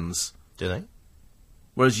positions. Do they?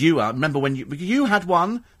 Whereas you are, remember when you had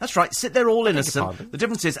one, that's right, sit there all innocent. pardon? The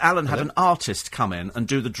difference is Alan had an artist come in and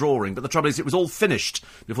do the drawing, but the trouble is it was all finished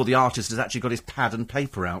before the artist has actually got his pad and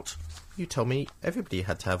paper out. You told me everybody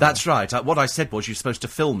had to have That's right. What I said was you're supposed to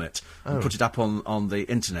film it and put it up on the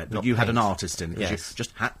internet, but Not you had an paint. artist in it. 'Cause Yes. You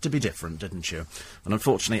just had to be different, didn't you? And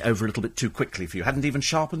unfortunately, over a little bit too quickly for you. Hadn't even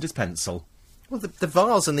sharpened his pencil. Well, the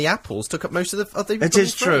vase and the apples took up most of the It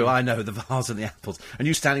is true, I know, the vase and the apples. And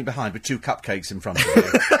you standing behind with 2 cupcakes in front of you.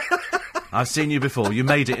 I've seen you before. You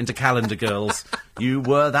made it into Calendar Girls. You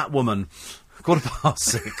were that woman.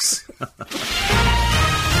 6:15.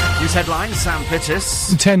 News headlines, Sam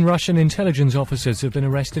Pittis. 10 Russian intelligence officers have been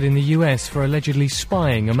arrested in the US for allegedly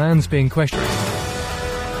spying. A man's being questioned.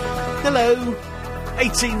 Hello.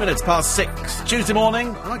 18 minutes past 6. Tuesday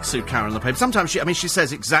morning. I like Sue Carroll in the paper. Sometimes she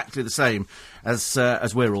says exactly the same as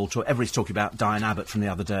we're all talking. Everybody's talking about Diane Abbott from the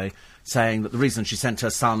other day, saying that the reason she sent her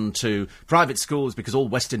son to private school is because all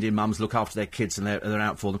West Indian mums look after their kids and they're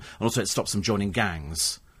out for them, and also it stops them joining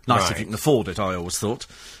gangs. Nice if you can afford it, I always thought.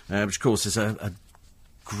 Which, of course, is a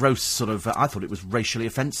gross sort of... I thought it was racially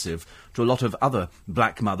offensive to a lot of other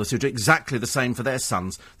black mothers who do exactly the same for their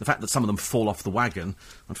sons. The fact that some of them fall off the wagon,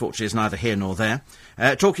 unfortunately, is neither here nor there.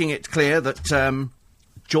 Talking it clear that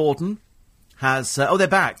Jordan has... they're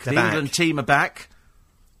back. They're the back. England team are back.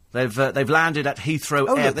 They've landed at Heathrow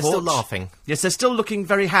Airport. Look, they're still laughing. Yes, they're still looking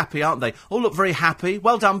very happy, aren't they? All look very happy.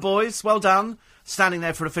 Well done, boys. Well done. Standing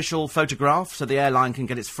there for an official photograph so the airline can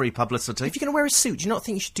get its free publicity. If you're going to wear a suit, do you not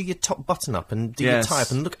think you should do your top button up and do Yes. your tie up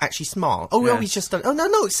and look actually smart? Oh, Yes. he's just done... Oh, no,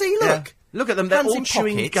 look, see, look. Yeah. Look at them, they're Hands all in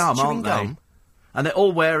chewing pockets, gum, chewing aren't they? gum. And they're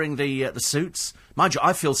all wearing the suits. Mind you,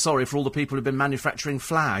 I feel sorry for all the people who've been manufacturing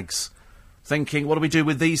flags. Thinking, what do we do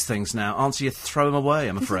with these things now? Answer, you throw them away,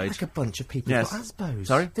 I'm They afraid. look like a bunch of people Yes. who've got Asbos.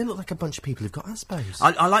 Sorry? They look like a bunch of people who've got Asbos.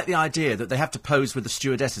 I like the idea that they have to pose with the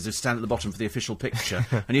stewardesses who stand at the bottom for the official picture.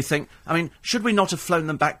 And you think, I mean, should we not have flown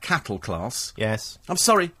them back cattle class? Yes. I'm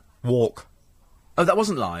sorry. Walk. Oh, that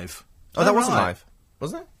wasn't live. Oh, that wasn't right. live.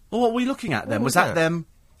 Wasn't it? Well, what were we looking at then? What Was was that that? them?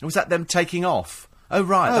 Was that them taking off? Oh,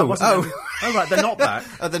 right. Oh, that wasn't oh. them. Oh, right, they're not back.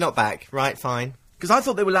 Oh, they're not back. Right, fine. Because I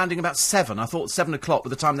thought they were landing about 7. I thought 7 o'clock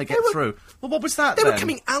by the time they get through. Well, what was that They then? were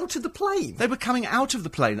coming out of the plane. They were coming out of the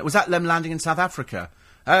plane. Was that them landing in South Africa?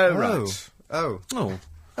 Oh, right. Oh. Oh.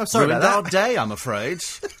 Oh, sorry Ruined about our that. day, I'm afraid.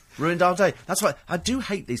 Ruined our day. That's why I do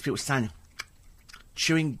hate these people standing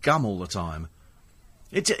chewing gum all the time.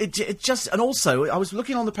 It just... And also, I was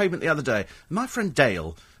looking on the pavement the other day. My friend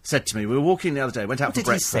Dale said to me, we were walking the other day, went out What for did he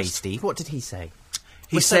breakfast. say, Steve? What did he say?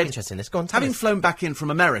 He We're so said, interested in this. Go on, tell having us. flown back in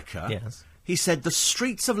from America, Yes. he said, the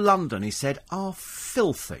streets of London, he said, are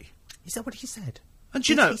filthy. Is that what he said? And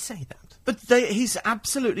you Did know... he say that? But he's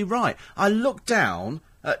absolutely right. I looked down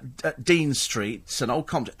at Dean Street and Old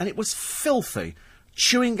Compton, and it was filthy.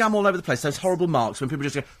 Chewing gum all over the place, those horrible marks when people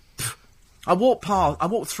just go... Pff. I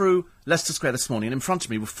walked through Leicester Square this morning, and in front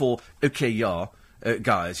of me were 4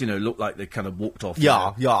 guys, you know, looked like they kind of walked off.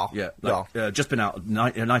 Yeah. Just been out a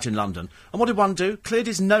night in London. And what did one do? Cleared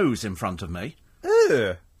his nose in front of me.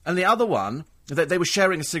 Ugh. And the other one, they were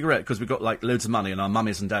sharing a cigarette because we've got, like, loads of money and our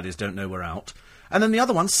mummies and daddies don't know we're out. And then the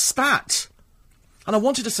other one spat. And I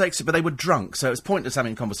wanted to say, but they were drunk, so it's pointless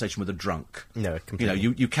having a conversation with a drunk. No, completely. You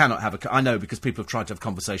know, you cannot have I know, because people have tried to have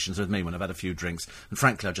conversations with me when I've had a few drinks, and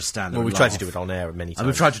frankly, I just stand there Well, and we've tried laugh. to do it on air many times. And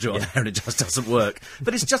we've tried to do it on air, and it just doesn't work.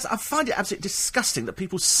 But it's just, I find it absolutely disgusting that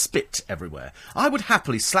people spit everywhere. I would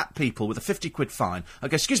happily slap people with a 50 quid fine. I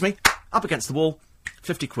go, excuse me, up against the wall,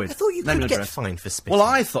 50 quid. I thought you Name could and get address. fined for spitting. Well,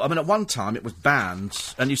 I thought, at one time it was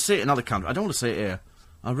banned, and you see it in other countries. I don't want to see it here.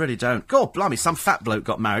 I really don't. God, blimey, some fat bloke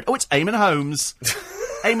got married. Oh, it's Eamon Holmes.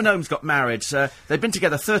 Eamon Holmes got married. They've been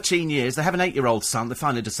together 13 years. They have an 8-year-old son. They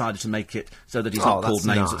finally decided to make it so that he's not called that's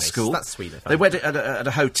names at nice. school. That's sweet of They them. wed at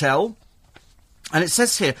a hotel. And it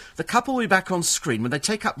says here, the couple will be back on screen when they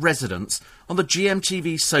take up residence on the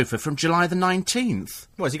GMTV sofa from July the 19th.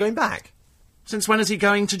 What, is he going back? Since when is he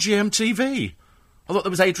going to GMTV? I thought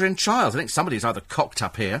there was Adrian Chiles. I think somebody's either cocked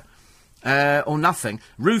up here or nothing.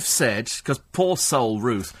 Ruth said, because poor soul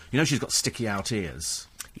Ruth, you know she's got sticky out ears.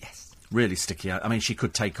 Yes. Really sticky out. I mean, she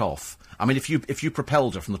could take off. I mean, if you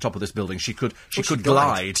propelled her from the top of this building, she could she'd glide.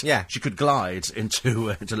 glide. Yeah. She could glide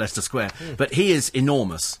into Leicester Square. But he is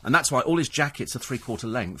enormous, and that's why all his jackets are 3/4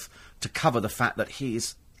 length to cover the fact that he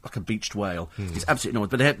is like a beached whale. He's absolutely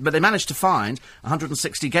enormous. But they managed to find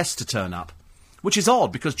 160 guests to turn up, which is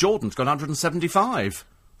odd because Jordan's got 175.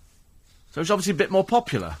 So he's obviously a bit more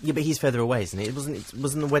popular. Yeah, but he's further away, isn't it? It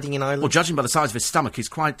wasn't the wedding in Ireland. Well, judging by the size of his stomach, he's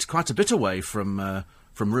quite a bit away from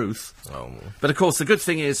Ruth. Oh. But of course, the good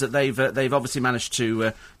thing is that they've obviously managed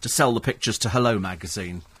to sell the pictures to Hello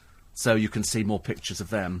magazine, so you can see more pictures of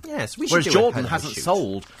them. Yes, we should Whereas do a Jordan Hello hasn't shoot.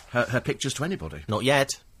 sold her pictures to anybody. Not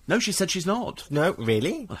yet. No, she said she's not. No,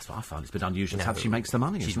 really? Well, that's what I found. It's a bit unusual. No. How she makes the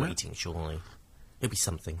money, She's isn't it? waiting, surely. It'll be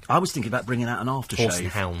something. I was thinking about bringing out an aftershave. Horse and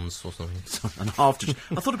hounds or something. An aftershave.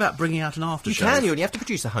 I thought about bringing out an aftershave. You can, you only have to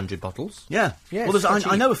produce 100 bottles. Yeah. Yeah, Well, it's quite I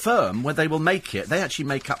cheap. know a firm where they will make it. They actually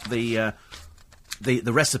make up the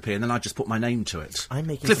recipe, and then I just put my name to it. I'm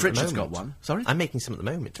making Cliff some at the Richard's got moment. one. Sorry. I'm making some at the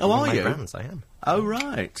moment. Oh, One are of my you? brands, I am. Oh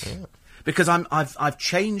right. Yeah. Because I've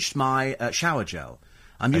changed my shower gel.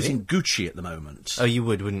 I'm Have using you? Gucci at the moment. Oh, you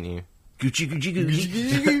would, wouldn't you?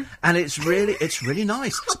 Gucci, and it's really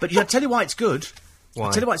nice. But I tell you why it's good. Why?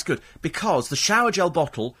 I tell you why it's good. Because the shower gel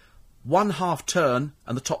bottle, one half turn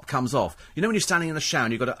and the top comes off. You know when you're standing in the shower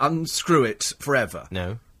and you've got to unscrew it forever?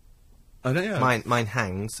 No. I don't know. Mine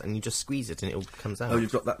hangs, and you just squeeze it, and it all comes out. Oh,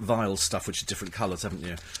 you've got that vial stuff, which is different colours, haven't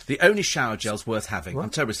you? The only shower gel's worth having. What? I'm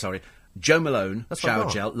terribly sorry. Joe Malone That's what I shower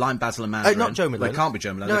got. gel, lime basil and mandarin. not Joe Well, Malone. it can't be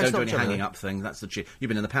Joe Malone. No, They it's don't do not any Joe hanging Malone. up thing. That's the you've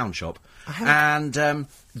been in the pound shop. I haven't. And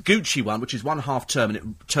Gucci one, which is one half term,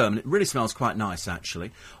 and it really smells quite nice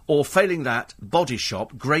actually. Or failing that, Body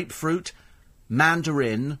Shop, grapefruit,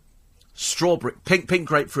 mandarin, strawberry, pink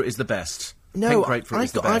grapefruit is the best. No, pink grapefruit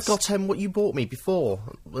is the I've best. got what you bought me before,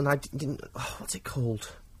 and I didn't. Oh, what's it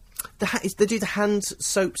called? They do the hand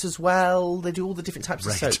soaps as well. They do all the different types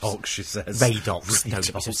of soaps. Radox, she says. Radox. No,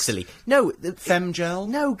 don't be so Radox. silly. No, Fem gel?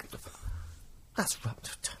 No, that's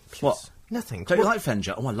please. What? Nothing. Don't you What- like Fen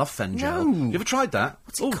gel? Oh, I love Fen gel. No. You ever tried that?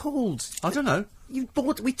 What's it called? I don't know.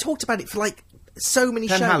 We talked about it for like so many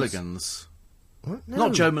shows. Penhaligon's. What? No.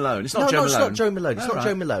 Not Joe Malone. It's not No, Joe it's Malone. not Joe Malone. It's Oh, not right.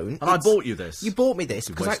 Joe Malone. And I It's- bought you this. You bought me this It's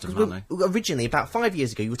a because waste of money. Originally, about 5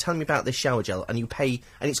 years ago, you were telling me about this shower gel, and you pay,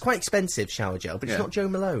 and it's quite expensive shower gel, but Yeah. it's not Joe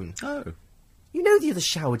Malone. Oh. You know the other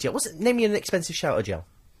shower gel. Name me an expensive shower gel.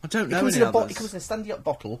 I don't It know comes any in a others. it comes in a standy-up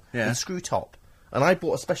bottle Yeah. and screw top. And I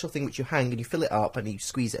bought a special thing which you hang and you fill it up and you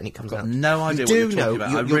squeeze it and it comes out. No idea you what do you're talking know, about.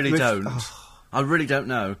 you- I you're really ref- don't. Oh. I really don't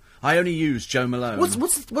know. I only use Joe Malone.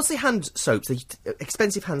 What's the hand soaps? The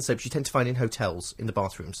expensive hand soaps you tend to find in hotels in the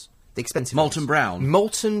bathrooms. The expensive Molten ones. Brown?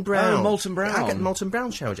 Molten Brown. Oh, Molten Brown. I get Molten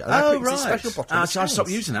Brown shower gel. And I Oh, put it in right. a special bottle. which So I stopped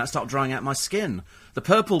hangs. using that. I started drying out my skin. The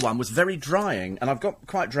purple one was very drying, and I've got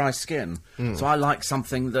quite dry skin, so I like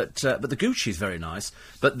something that. But the Gucci's very nice.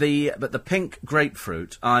 But the pink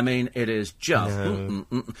grapefruit, I mean, it is just. And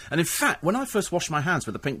in fact, when I first washed my hands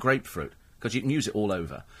with the pink grapefruit, because you can use it all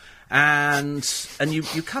over, and you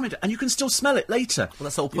come in and you can still smell it later. Well,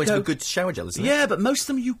 that's the whole You point go- of a good shower gel, isn't it? Yeah, but most of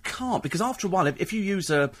them you can't, because after a while, if you use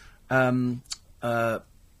a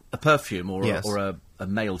perfume or Yes. a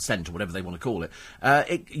male scent or whatever they want to call it,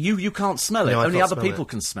 you can't smell it. No, I Only can't other smell people it.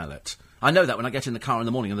 can smell it. I know that when I get in the car in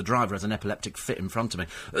the morning and the driver has an epileptic fit in front of me.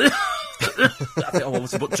 I think, oh, I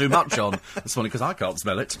must have put too much on this morning because I can't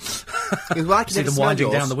smell it. Well, I can See never them smell winding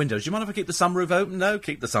yours. down the windows. Do you mind if I keep the sunroof open? No,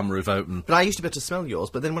 keep the sunroof open. But I used to be able to smell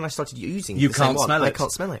yours, but then when I started using You the same can't one, smell it. I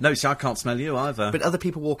can't smell it. No, see, I can't smell you either. But other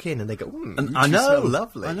people walk in and they go, And you I two know, smell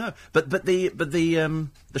lovely. I know, but the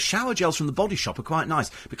shower gels from the Body Shop are quite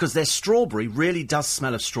nice because their strawberry really does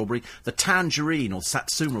smell of strawberry. The tangerine or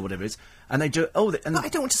satsuma or whatever it is, and they do. And But I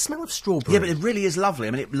don't want to smell of strawberry. yeah, but it really is lovely.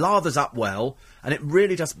 I mean, it lathers up well, and it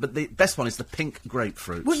really does. But the best one is the pink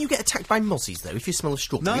grapefruit. Won't you get attacked by mozzies, though, if you smell of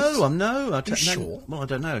strawberries? No, no. I don't know. sure? Well, I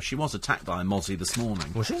don't know. She was attacked by a mozzie this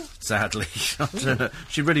morning. Was she? Sadly,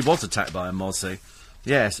 she really was attacked by a mozzie.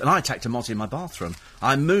 Yes, and I attacked a mozzie in my bathroom.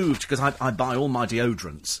 I moved because I buy all my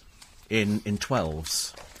deodorants in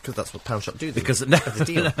 12s. Because that's what Pound Shop do. Because As a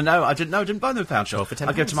deal. no, I didn't buy them in the pound shop. for £10.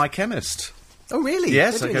 I go to my chemist. Oh, really?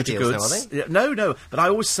 Yes, They're I doing go the to deals Goods. now, are they? Yeah, no, but I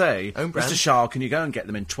always say, Own brand. Mr. Shah, can you go and get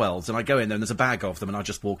them in 12s? And I go in there and there's a bag of them, and I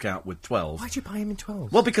just walk out with 12. Why'd you buy them in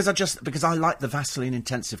 12? Well, because I like the Vaseline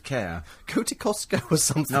intensive care. Go to Costco or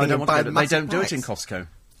something No, I don't and want buy to. They massive don't do it packs. in Costco.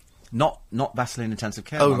 Not Vaseline intensive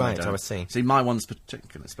care. Oh, one, they right, don't. I see. See, my one's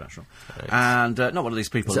particularly special, Right. and not one of these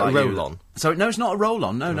people. Is it a like you. roll-on? So no, it's not a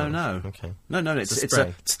roll-on. No, no. okay. No, It's a it's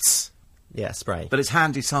spray. tss, Yeah, spray. but it's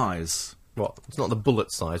handy size. what? It's not the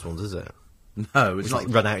bullet size ones, is it? No, it's It's not.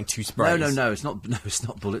 like run out in 2 sprays. No, it's not. No, it's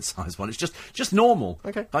not bullet size one. It's just normal.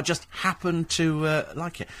 Okay. I just happen to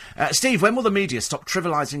like it. Steve, when will the media stop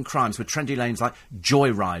trivialising crimes with trendy names like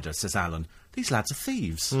Joyrider? Says Alan. These lads are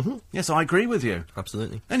thieves. Mm-hmm. Yes, I agree with you.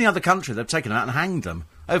 Absolutely. Any other country, they've taken them out and hanged them.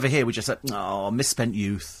 Over here, we just say, oh, misspent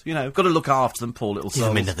youth. You know, got to look after them, poor little souls.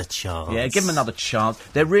 Give them another chance. Yeah, give them another chance.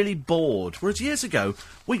 They're really bored. Whereas years ago,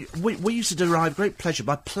 we used to derive great pleasure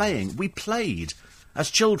by playing. We played as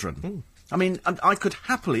children. I mean, I could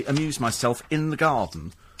happily amuse myself in the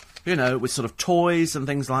garden, you know, with sort of toys and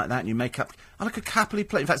things like that, and you make up... And I could happily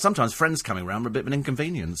play. In fact, sometimes friends coming around were a bit of an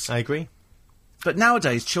inconvenience. I agree. But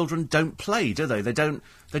nowadays, children don't play, do they? They don't...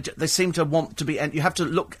 They seem to want to be... You have to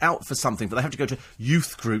look out for something, but they have to go to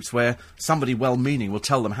youth groups where somebody well-meaning will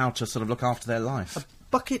tell them how to sort of look after their life.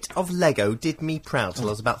 Bucket of Lego did me proud till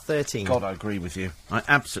I was about 13. God, I agree with you. I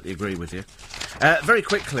absolutely agree with you. Very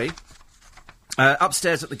quickly...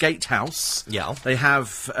 upstairs at the Gatehouse, Yeah. they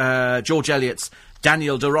have George Eliot's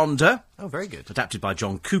Daniel Deronda. Oh, very good. Adapted by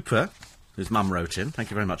John Cooper, whose mum wrote in. Thank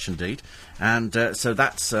you very much indeed. And so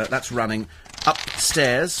that's running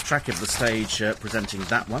upstairs. Track of the stage presenting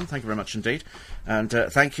that one. Thank you very much indeed. And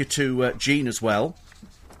thank you to Jean as well.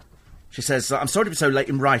 She says, I'm sorry to be so late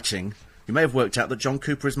in writing. You may have worked out that John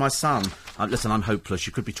Cooper is my son. Listen, I'm hopeless.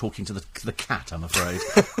 You could be talking to the cat, I'm afraid,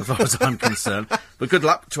 as far as I'm concerned. But good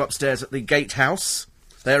luck to upstairs at the Gatehouse.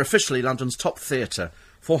 They are officially London's top theatre,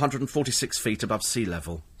 446 feet above sea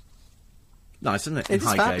level. Nice, isn't it? It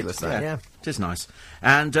is fabulous, that, yeah. It is nice.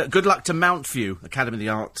 And good luck to Mountview, Academy of the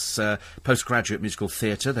Arts postgraduate musical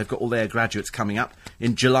theatre. They've got all their graduates coming up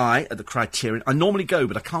in July at the Criterion. I normally go,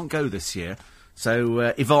 but I can't go this year. So,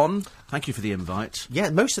 Yvonne, thank you for the invite. Yeah,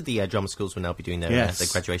 most of the drama schools will now be doing their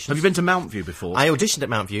graduations. Have you been to Mountview before? I auditioned at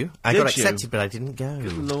Mountview. I got accepted, but I didn't go.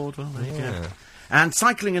 Good Lord, well, there you go. And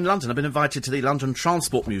cycling in London, I've been invited to the London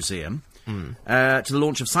Transport Museum to the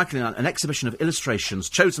launch of Cycling, an exhibition of illustrations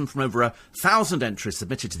chosen from over 1,000 entries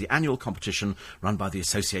submitted to the annual competition run by the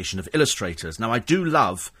Association of Illustrators. Now, I do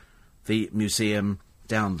love the museum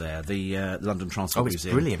down there, the London Transport Museum. Oh, it's a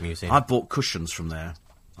brilliant museum. I bought cushions from there.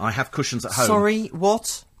 I have cushions at home. Sorry,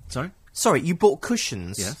 what? Sorry? Sorry, you bought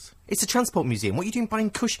cushions? Yes. It's a transport museum. What are you doing buying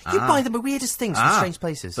cushions? You buy the weirdest things from strange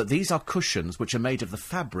places. But these are cushions which are made of the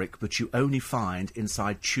fabric which you only find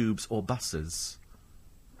inside tubes or buses.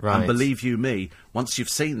 Right. And believe you me, once you've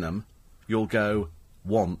seen them, you'll go,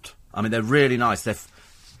 want. I mean, they're really nice. They're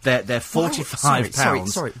 £45.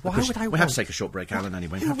 Sorry, why would I We want? have to take a short break, Alan,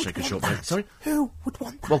 anyway. We have to take a short break. Sorry? Who would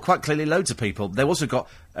want that? Well, quite clearly loads of people. They've also got...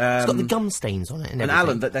 It's got the gum stains on it and and everything.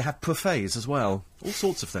 Alan, that they have buffets as well. All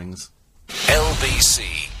sorts of things. LBC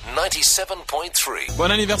 97.3.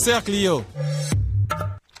 Bon anniversaire, Clio.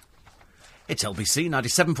 It's LBC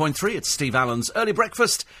 97.3. It's Steve Allen's Early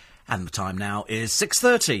Breakfast. And the time now is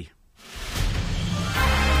 6:30.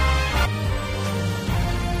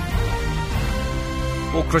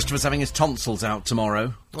 Well, Christopher's having his tonsils out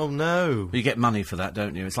tomorrow. Oh, no. You get money for that,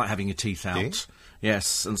 don't you? It's like having your teeth out. you?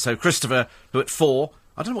 Yes, and so Christopher, who at 4...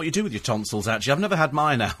 I don't know what you do with your tonsils, actually. I've never had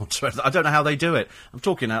mine out. I don't know how they do it. I'm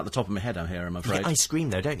talking out the top of my head out here, I'm You afraid. get ice cream,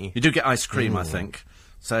 though, don't you? You do get ice cream, I think.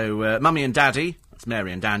 So, Mummy and Daddy, that's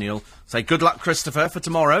Mary and Daniel, say good luck, Christopher, for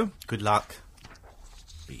tomorrow. Good luck.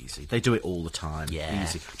 Easy. They do it all the time. Yeah.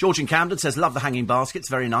 Easy. George in Camden says, love the hanging baskets,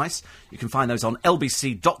 very nice. You can find those on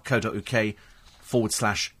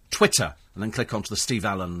lbc.co.uk/Twitter, and then click onto the Steve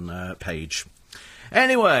Allen page.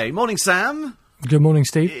 Anyway, morning, Sam. Good morning,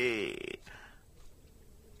 Steve.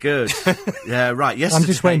 Good. Yeah, right. Yes. I'm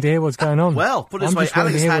just waiting to hear what's going on. Well, put it this I'm way, just waiting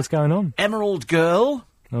Alex to hear had what's going on. Emerald Girl.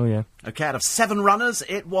 Oh, yeah. Okay, out of 7 runners,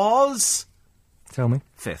 it was... Tell me.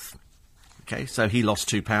 5th. Okay, so he lost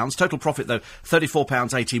 £2. Total profit, though,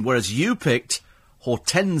 £34.18, whereas you picked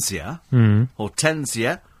Hortensia.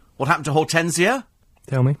 Hortensia. What happened to Hortensia?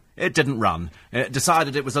 Tell me. It didn't run. It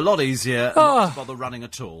decided it was a lot easier not to bother running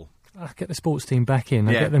at all. I get the sports team back in.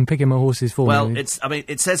 I Yeah. get them picking my horses for Well, me.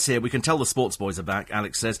 it says here, we can tell the sports boys are back.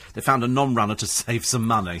 Alex says they found a non-runner to save some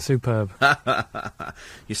money. Superb.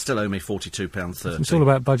 You still owe me £42.30. It's all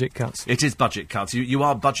about budget cuts. It is budget cuts. You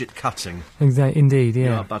are budget cutting. Indeed, You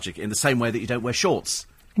yeah. are budget in the same way that you don't wear shorts.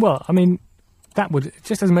 Well, I mean, it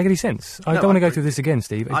just doesn't make any sense. I No, don't want I to go agree. through this again,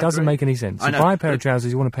 Steve. It I doesn't agree. make any sense. I You know, buy a pair of but- trousers,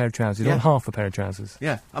 you want a pair of trousers. You Yeah. want half a pair of trousers.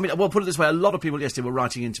 Yeah. I mean, well, put it this way, a lot of people yesterday were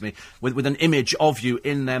writing into me with an image of you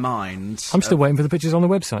in their mind. I'm still waiting for the pictures on the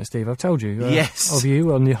website, Steve. I've told you. Yes. Of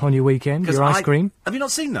you on your weekend, 'cause your ice cream. Have you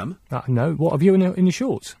not seen them? No. What, of you in your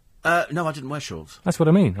shorts? No, I didn't wear shorts. That's what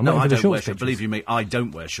I mean. I'm No, waiting I for the don't wear shorts shorts. pictures. Believe you me, I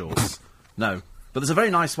don't wear shorts. No. But there's a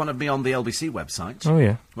very nice one of me on the LBC website. Oh,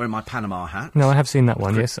 yeah. Wearing my Panama hat. No, I have seen that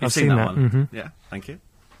one, yes. You've I've seen that one? Mm-hmm. Yeah, thank you.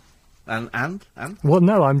 And? Well,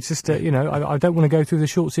 no, I'm just, I don't want to go through the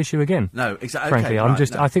shorts issue again. No, exactly. Frankly,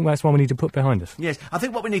 I think that's one we need to put behind us. Yes, I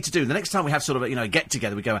think what we need to do, the next time we have sort of a,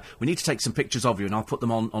 get-together, we need to take some pictures of you and I'll put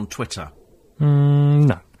them on Twitter.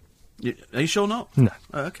 No. Are you sure not? No.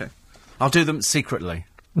 Oh, okay. I'll do them secretly.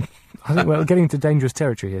 I think we're getting into dangerous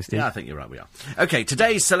territory here, Steve. Yeah, I think you're right, we are. OK,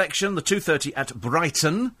 today's selection, the 2:30 at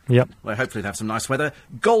Brighton. Yep. Where hopefully they have some nice weather.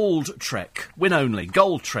 Gold Trek, win only.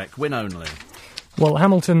 Gold Trek, win only. Well,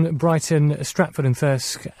 Hamilton, Brighton, Stratford and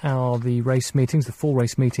Thirsk are the race meetings, the 4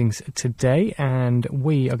 race meetings today, and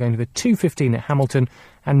we are going to the 2:15 at Hamilton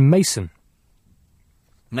and Mason.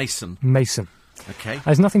 Mason. OK.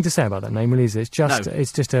 There's nothing to say about that name, really, is it?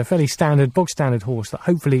 It's just a fairly bog standard horse that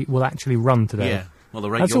hopefully will actually run today. Yeah. Well, the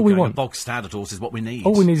rate That's you're all we going, want. a bog standard horse is what we need.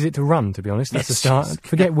 All we need is it to run, to be honest. That's the start.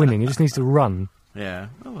 Forget winning, it just needs to run. Yeah.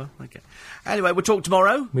 Oh, well, OK. Anyway, we'll talk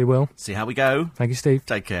tomorrow. We will. See how we go. Thank you, Steve.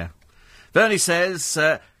 Take care. Bernie says,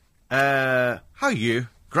 how are you?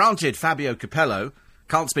 Granted, Fabio Capello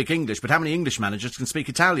can't speak English, but how many English managers can speak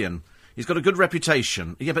Italian? He's got a good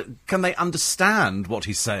reputation. Yeah, but can they understand what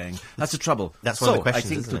he's saying? That's the trouble. That's one of the questions, I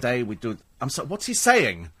think isn't it? today we do... I'm sorry, what's he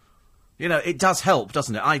saying? You know, it does help,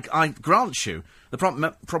 doesn't it? I grant you. There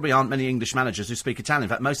probably aren't many English managers who speak Italian. In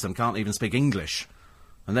fact, most of them can't even speak English.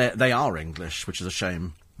 And they are English, which is a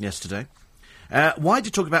shame yesterday. Why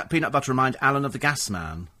did talk about peanut butter remind Alan of the gas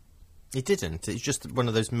man? It didn't. It's just one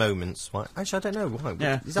of those moments. Why? Actually, I don't know why.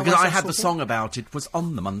 Yeah, Is that because why I it's had that the sort of song about it was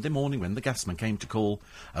on the Monday morning when the gasman came to call.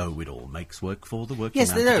 Oh, it all makes work for the working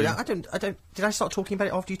Yes, man. no, to do. I don't. Did I start talking about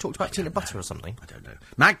it after you talked about peanut butter or something? I don't know.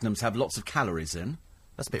 Magnums have lots of calories in.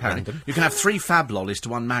 That's a bit Apparently. random. You can have 3 Fab Lollies to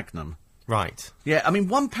 1 Magnum. Right. Yeah, I mean,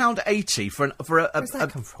 £1.80 for a Where's that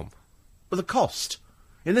come from? well, the cost.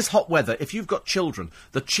 In this hot weather, if you've got children,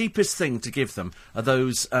 the cheapest thing to give them are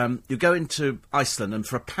those, you go into Iceland and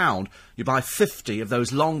for £1, you buy 50 of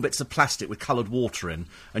those long bits of plastic with coloured water in,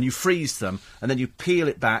 and you freeze them, and then you peel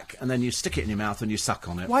it back, and then you stick it in your mouth and you suck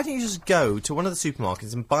on it. Why don't you just go to one of the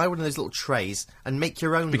supermarkets and buy one of those little trays and make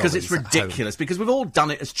your own Because it's lollies at home? ridiculous. Because we've all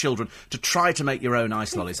done it as children to try to make your own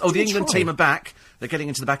ice lollies. Oh, the didn't England try. team are back. They're getting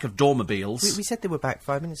into the back of dormobiles. We said they were back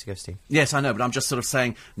 5 minutes ago, Steve. Yes, I know, but I'm just sort of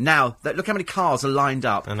saying now that look how many cars are lined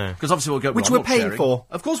up. I know. Because obviously we'll go. Which well, I'm we're not paying sharing. for.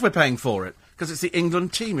 Of course, we're paying for it because it's the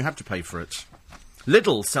England team. You have to pay for it.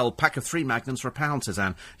 Lidl sell pack of 3 Magnums for £1, says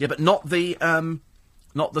Anne. Yeah, but not the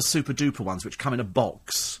super duper ones which come in a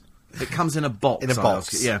box. It comes in a box. In a I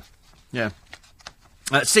box. ask you. Yeah.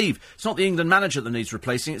 Steve, it's not the England manager that needs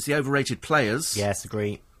replacing. It's the overrated players. Yes,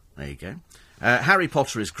 agree. There you go. Harry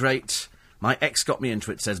Potter is great. My ex got me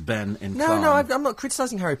into it, says Ben in No, Farm. no, I'm not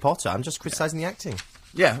criticising Harry Potter. I'm just criticising the acting.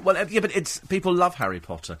 Yeah, well, yeah, but it's people love Harry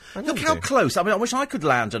Potter. I know Look they how do. close. I mean, I wish I could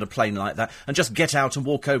land on a plane like that and just get out and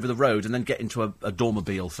walk over the road and then get into a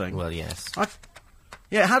dormobile thing. Well, yes.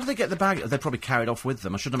 Yeah, how do they get the bag? They probably carried off with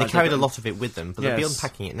them. I should They imagine. carried a lot of it with them, but they'll be Yes.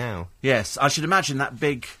 unpacking it now. Yes, I should imagine that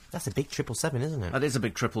big. That's a big 777, isn't it? That is a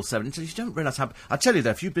big 777. You don't realise how. I tell you, though,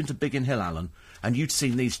 if you've been to Biggin Hill, Alan, and you'd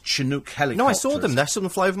seen these Chinook helicopters. No, I saw them. I saw them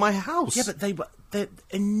fly over my house. Yeah, but they're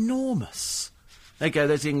enormous. There you go,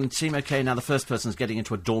 there's the England team. OK, now the first person's getting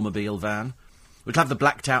into a dormobile van. We'll have the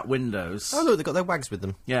blacked-out windows. Oh, look, they've got their wags with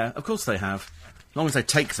them. Yeah, of course they have. As long as they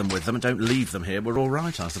take them with them and don't leave them here, we're all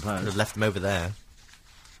right, I suppose. Could have left them over there.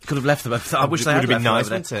 Could have left them over there. I wish Would they had have been left them nice, over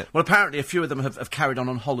there. wouldn't it? Well, apparently a few of them have carried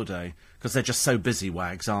on holiday, because they're just so busy,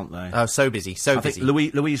 wags, aren't they? Oh, so busy, so I think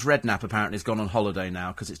busy. Louise Redknapp apparently has gone on holiday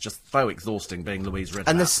now, because it's just so exhausting being Louise Redknapp.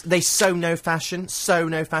 And they so no fashion, so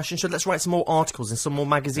no fashion. So let's write some more articles and some more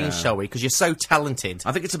magazines, shall we? Because you're so talented.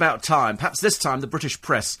 I think it's about time. Perhaps this time the British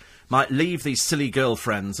press might leave these silly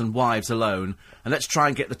girlfriends and wives alone, and let's try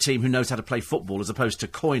and get the team who knows how to play football as opposed to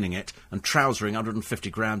coining it and trousering 150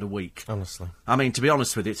 grand a week. Honestly. I mean, to be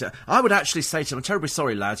honest with you, I would actually say to them, I'm terribly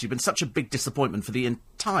sorry, lads, you've been such a big disappointment for the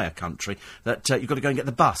entire country that you've got to go and get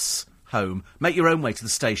the bus home. Make your own way to the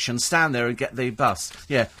station, stand there and get the bus.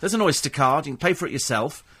 Yeah, there's an Oyster card, you can pay for it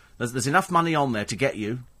yourself. There's enough money on there to get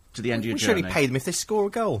you to the end of your We should journey. only pay them if they score a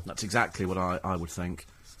goal. That's exactly what I would think.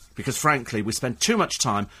 Because, frankly, we spend too much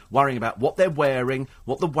time worrying about what they're wearing,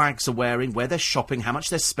 what the wags are wearing, where they're shopping, how much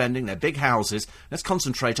they're spending, their big houses. Let's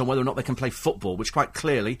concentrate on whether or not they can play football, which, quite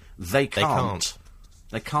clearly, they can't.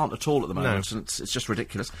 They can't at all at the moment, and it's just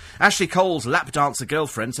ridiculous. Ashley Cole's lap dancer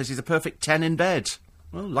girlfriend says he's a perfect 10 in bed.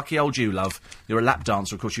 Well, lucky old you, love. You're a lap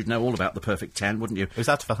dancer, of course, you'd know all about the perfect 10, wouldn't you? It was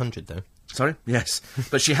out of 100, though. Sorry? Yes.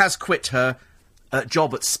 But she has quit her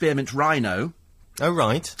job at Spearmint Rhino... Oh,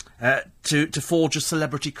 right. to forge a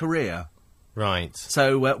celebrity career. Right.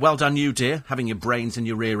 So, well done you, dear, having your brains in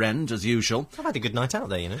your rear end, as usual. I've had a good night out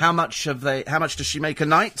there, you know. How much does she make a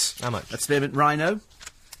night? How much? At Spearmint Rhino?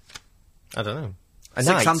 I don't know. A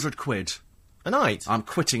 600 quid. A night? I'm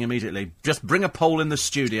quitting immediately. Just bring a pole in the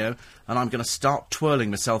studio, and I'm going to start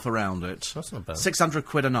twirling myself around it. That's not bad. 600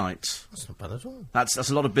 quid a night. That's not bad at all. That's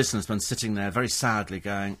a lot of businessmen sitting there very sadly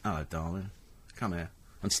going, hello, darling, come here.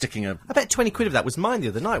 and sticking a... I bet 20 quid of that was mine the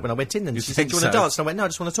other night when I went in and she said, do you want to dance? And I went, no, I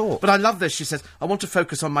just want to talk. But I love this. She says, I want to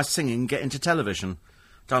focus on my singing, get into television.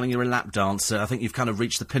 Darling, you're a lap dancer. I think you've kind of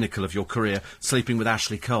reached the pinnacle of your career, sleeping with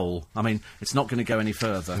Ashley Cole. I mean, it's not going to go any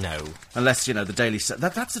further. No. Unless, the Daily...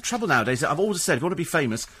 That's the trouble nowadays. I've always said, if you want to be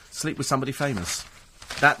famous, sleep with somebody famous.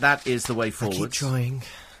 That is the way forward. I keep trying.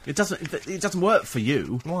 It doesn't work for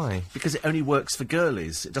you. Why? Because it only works for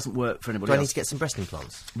girlies. It doesn't work for anybody Do I else. need to get some breast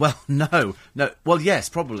implants? Well, no. Well, yes,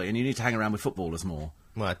 probably, and you need to hang around with footballers more.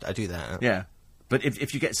 Well, I do that. Yeah. But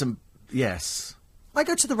if you get some... Yes. I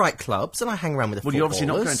go to the right clubs and I hang around with the footballers. Well, you're obviously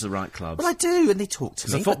not going to the right clubs. Well, I do, and they talk to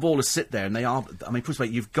me. The footballers sit there and they are... I mean, put it this way,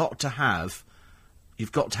 you've got to have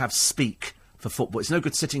speak for football. It's no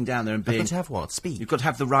good sitting down there and being... I've got to have what? Speak? You've got to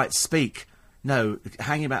have the right speak. No,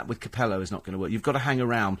 hanging about with Capello is not going to work. You've got to hang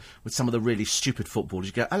around with some of the really stupid footballers.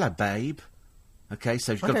 You go, hello, babe. Okay,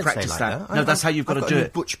 so you've got to practice that. No, that's how you've got to do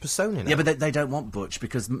it. Butch persona now. Yeah, but they don't want butch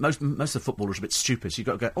because most of the footballers are a bit stupid. So you've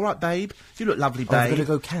got to go, all right, babe, you look lovely, babe. You've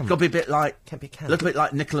got to go camp. Got to be a bit like... Can't be camp. A little bit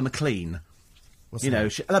like Nicola McLean. What's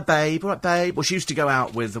that? Hello, babe, all right, babe. Well, she used to go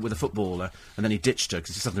out with a footballer and then he ditched her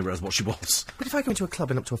because he suddenly realised what she was. But if I go into a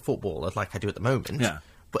club and up to a footballer, like I do at the moment, Yeah.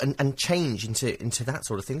 but and change into that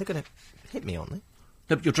sort of thing, they're going to hit me, aren't they?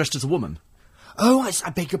 No, but you're dressed as a woman. Oh, I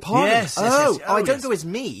beg your pardon. Yes, yes, oh, yes. I don't yes. go as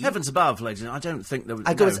me. Heavens above, ladies and gentlemen, I don't think there was...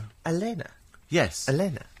 I go as Elena. Yes.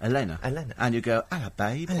 Elena. And you go, hello,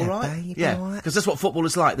 babe, Hello, all right? babe, yeah, all right. because that's what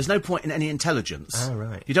footballers like. There's no point in any intelligence. Oh,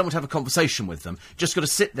 right. You don't want to have a conversation with them. Just got to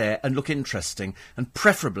sit there and look interesting, and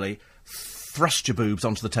preferably thrust your boobs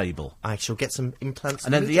onto the table. I shall get some implants.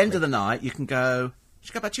 And then at the end of the night, you can go,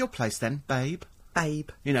 should we go back to your place then, babe?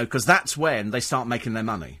 Babe. Because that's when they start making their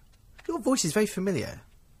money. Your voice is very familiar.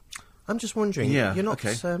 I'm just wondering. Yeah, You're not...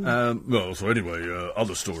 okay. Well, so anyway,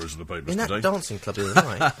 other stories in the papers in that today. dancing club the other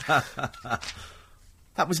night.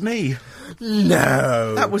 That was me.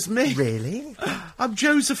 No. That was me. Really? I'm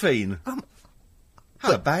Josephine.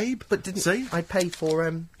 Hello, babe. But didn't... See? I pay for,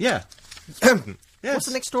 Yeah. Yes. Yes. What's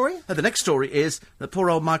the next story? The next story is that poor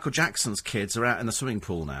old Michael Jackson's kids are out in the swimming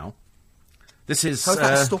pool now. This is... How's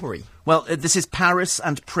that a story? Well, this is Paris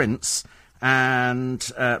and Prince and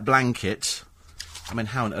Blanket. I mean,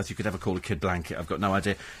 how on earth you could ever call a kid Blanket, I've got no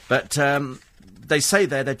idea. But they say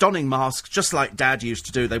they're donning masks, just like Dad used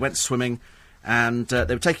to do. They went swimming, and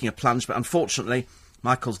they were taking a plunge, but unfortunately,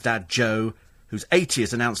 Michael's dad, Joe, who's 80,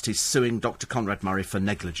 has announced he's suing Dr. Conrad Murray for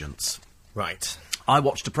negligence. Right. I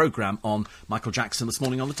watched a programme on Michael Jackson this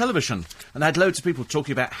morning on the television, and I had loads of people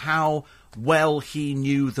talking about how well he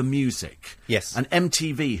knew the music. Yes. And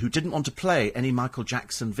MTV, who didn't want to play any Michael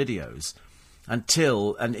Jackson videos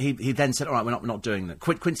until... And he then said, all right, we're not doing that.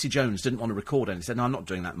 Quincy Jones didn't want to record any. He said, no, I'm not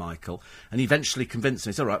doing that, Michael. And he eventually convinced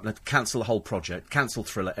me, he said, all right, let's cancel the whole project, cancel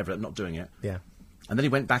Thriller, everything, I'm not doing it. Yeah. And then he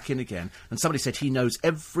went back in again, and somebody said he knows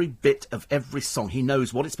every bit of every song. He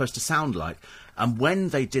knows what it's supposed to sound like. And when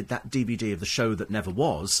they did that DVD of the show that never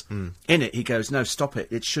was, in it, he goes, no, stop it.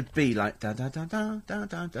 It should be like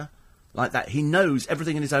da-da-da-da-da-da-da. Like that. He knows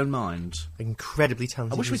everything in his own mind. Incredibly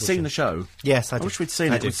talented I wish we'd musician. seen the show. Yes, I do. wish we'd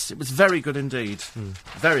seen I it. do. It was very good indeed.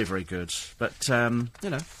 Very, very good. But,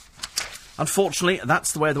 unfortunately,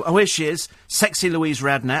 that's the way... Oh, here she is. Sexy Louise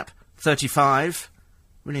Radnap, 35.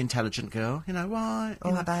 Really intelligent girl, why?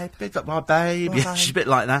 Oh, hi, babe. Why, babe? Oh, Yeah, babe. she's a bit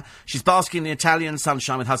like that. She's basking in the Italian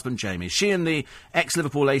sunshine with husband Jamie. She and the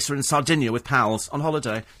ex-Liverpool ace are in Sardinia with pals on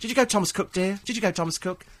holiday. Did you go Thomas Cook, dear? Did you go Thomas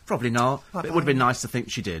Cook? Probably not. But it would have been nice to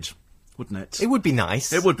think she did, wouldn't it? It would be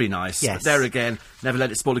nice. It would be nice. Yes. But there again, never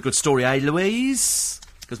let it spoil a good story, eh, Louise?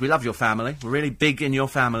 Because we love your family. We're really big in your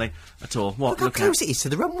family at all. What? Look how close it is to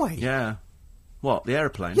the runway. Yeah. What? The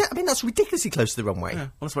aeroplane? Yeah, I mean, that's ridiculously close to the runway. Yeah.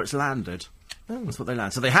 Well, that's where it's landed. That's what they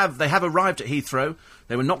land. So they have arrived at Heathrow.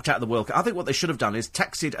 They were knocked out of the World Cup. I think what they should have done is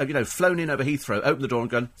taxied, flown in over Heathrow, opened the door and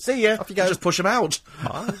gone, see ya. Off you go. Just push them out.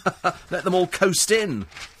 Let them all coast in.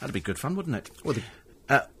 That'd be good fun, wouldn't it? Well,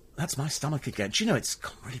 that's my stomach again. Do you know, it's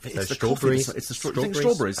really big. It's the strawberries. coffee. It's the strawberries. You think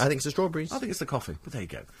strawberries? I think it's the strawberries. I think it's the coffee. But there you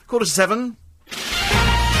go. 7:15.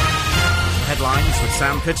 Headlines with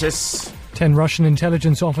Sam Pittis. 10 Russian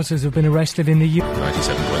intelligence officers have been arrested in the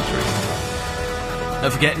 97.3.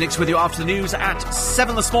 Don't forget, Nick's with you after the news at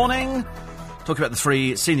 7 this morning. Talking about the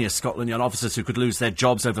 3 senior Scotland Yard officers who could lose their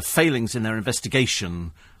jobs over failings in their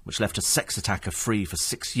investigation, which left a sex attacker free for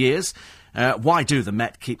 6 years. Why do the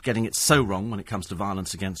Met keep getting it so wrong when it comes to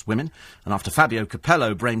violence against women? And after Fabio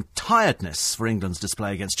Capello blamed tiredness for England's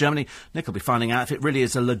display against Germany, Nick will be finding out if it really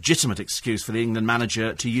is a legitimate excuse for the England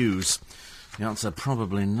manager to use. The answer,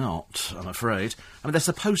 probably not, I'm afraid. I mean, they're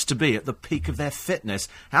supposed to be at the peak of their fitness.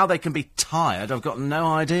 How they can be tired, I've got no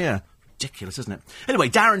idea. Ridiculous, isn't it? Anyway,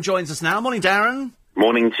 Darren joins us now. Morning, Darren.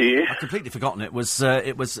 Morning to you. I'd completely forgotten it was so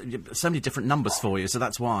many different numbers for you, so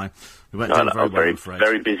that's why we weren't No, doing no, very I'm well, I'm afraid.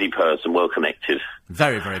 very busy person, well connected.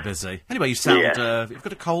 Very, very busy. Anyway, you sound, you've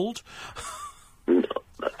got a cold? No,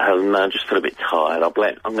 I just feel a bit tired. I'm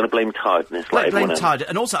going to blame tiredness. Blame tired.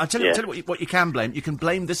 And also, I'll tell you what you can blame. You can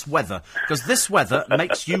blame this weather, because this weather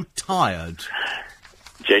makes you tired.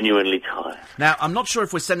 Genuinely tired. Now, I'm not sure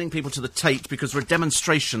if we're sending people to the Tate, because there are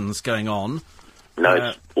demonstrations going on. No,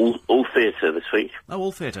 it's all theatre this week. Oh,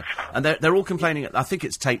 all theatre. And they're all complaining, I think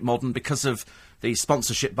it's Tate Modern, because of the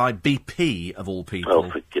sponsorship by BP, of all people. Oh,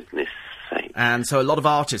 for goodness sake. And so a lot of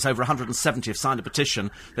artists, over 170, have signed a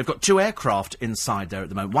petition. They've got 2 aircraft inside there at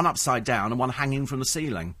the moment, one upside down and one hanging from the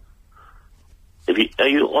ceiling. Are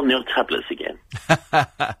you on your tablets again?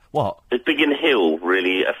 What? Has Biggin Hill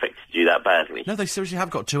really affected you that badly? No, they seriously have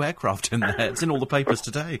got 2 aircraft in there. It's in all the papers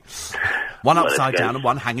today. One upside down and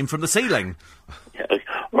one hanging from the ceiling. Yeah, okay.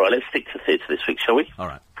 All right, let's stick to theatre this week, shall we? All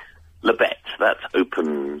right. La Bête, that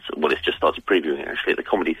opens, well, it's just started previewing, actually, at the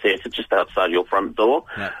Comedy Theatre, just outside your front door.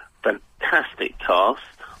 Yeah. Fantastic cast.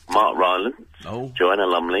 Mark Rylance, Joanna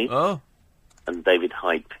Lumley, and David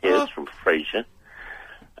Hyde Pierce from Frasier.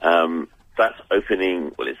 That's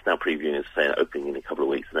opening, well, it's now previewing, as I say, opening in a couple of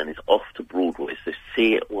weeks, and then it's off to Broadway, so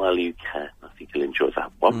see it while you can. I think you'll enjoy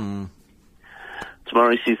that one.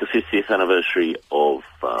 Tomorrow sees the 50th anniversary of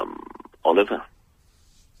Oliver.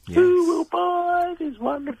 Yes. Who will buy this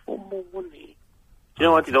wonderful morning? Do you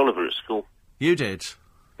know I did Oliver at school? You did?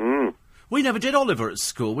 We never did Oliver at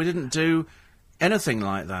school. We didn't do anything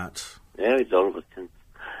like that. Yeah, it's Oliver. In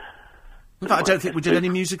fact, I don't think we did any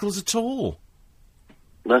musicals at all.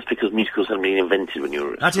 That's because musicals hadn't been invented when you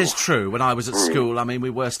were at That school. is true. When I was at school, I mean,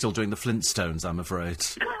 we were still doing the Flintstones, I'm afraid.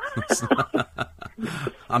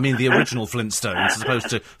 I mean, the original Flintstones, as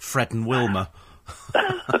opposed to Fred and Wilma.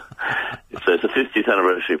 So it's the 50th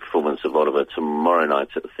anniversary performance of Oliver tomorrow night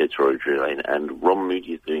at the Theatre Road Lane, and Ron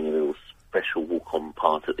Moody is doing a little special walk-on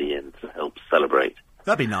part at the end to help celebrate.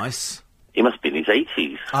 That'd be nice. He must be in his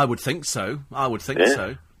 80s. I would think so.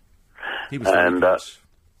 So. He was very And good.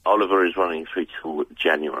 Oliver is running through till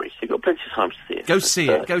January, so you've got plenty of time to see it. Go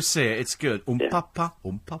see it. It's good. Papa,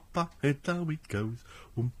 here we goes.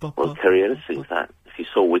 Papa. Well, Kerry Ellis sings that. If you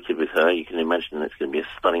saw Wicked with her, you can imagine it's going to be a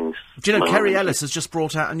stunning... Do you know, Kerry Ellis has just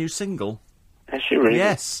brought out a new single? Has she really?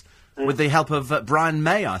 Yes. With the help of Brian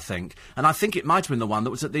May, I think. And I think it might have been the one that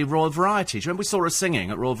was at the Royal Variety. Do you remember we saw her singing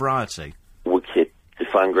at Royal Variety? Wicked,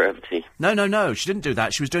 Defying Gravity. No, she didn't do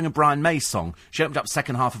that. She was doing a Brian May song. She opened up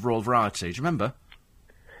second half of Royal Variety. Do you remember?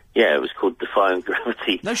 Yeah, it was called Defying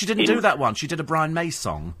Gravity. No, she didn't do that one. She did a Brian May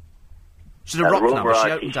song. She did a rock Royal number.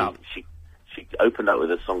 Variety, She opened up. She opened up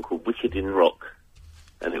with a song called Wicked in Rock.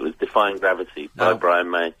 And it was Defying Gravity by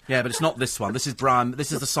Brian May. Yeah, but it's not this one. This is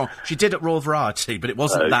the song she did at Royal Variety, but it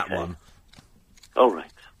wasn't that one. All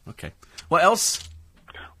right. Okay. What else?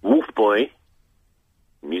 Wolf Boy,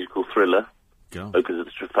 musical thriller, Go. opens at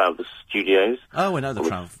the Trafalgar Studios. Oh, I know the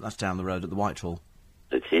Trafalgar. That's down the road at the Whitehall.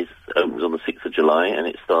 It is. Opens on the 6th of July, and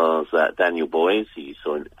it stars Daniel Boyes, who you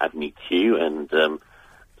saw in Avenue Q, and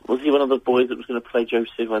was he one of the boys that was going to play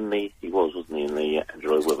Joseph? He was, wasn't he, in the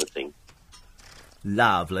Andrew Lloyd Webber thing?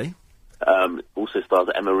 Lovely. Also stars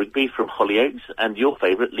Emma Rigby from Hollyoaks, and your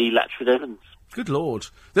favourite, Lee Latchford-Evans. Good Lord.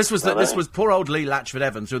 This was poor old Lee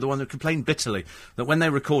Latchford-Evans, who was the one who complained bitterly that when they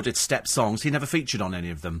recorded step songs, he never featured on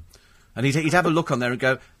any of them. And he'd have a look on there and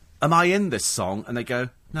go, am I in this song? And they go,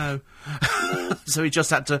 no. So he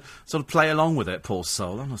just had to sort of play along with it, poor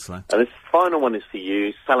soul, honestly. And this final one is for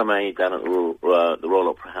you, Salome down at the Royal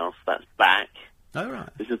Opera House. That's back. Oh, right.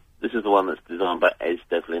 This is the one that's designed by Ez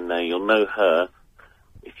Devlin. Now, you'll know her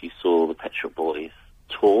if you saw the Pet Shop Boys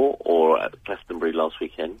tour or at Glastonbury last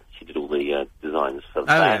weekend. She did all the designs for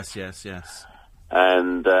that. Yes.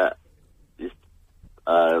 And it's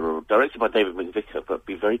directed by David McVicker, but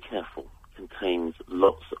be very careful. Contains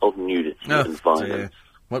lots of nudity and violence.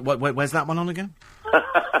 Where's that one on again?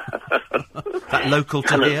 That local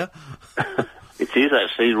to here? It is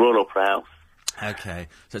actually Royal Opera House. Okay,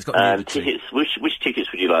 so it's got nudity. Tickets. Which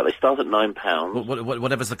tickets would you like? They start at £9.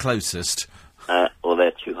 Whatever's the closest. Or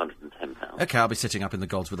they're £210. Okay, I'll be sitting up in the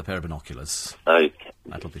gods with a pair of binoculars. Okay.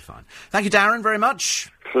 That'll be fine. Thank you, Darren, very much.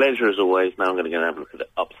 Pleasure as always. Now I'm going to go and have a look at the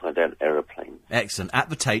upside-down aeroplane. Excellent. At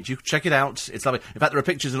the Tate, you can check it out. It's lovely. In fact, there are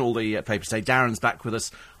pictures in all the papers today. Darren's back with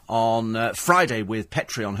us on Friday with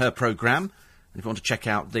Petrie on her programme. And if you want to check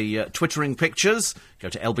out the Twittering pictures, go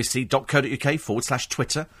to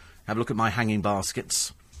lbc.co.uk/Twitter. Have a look at my hanging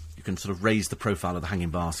baskets. You can sort of raise the profile of the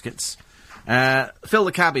hanging baskets. Phil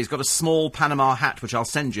the cabbie's got a small Panama hat, which I'll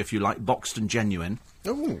send you if you like, boxed and genuine.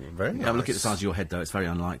 Oh, very nice. Have a look at the size of your head, though. It's very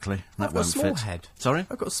unlikely. I've got a small head. Sorry?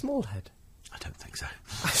 I've got a small head. don't think so.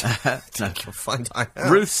 No. You'll find out.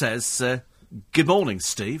 Ruth says, good morning,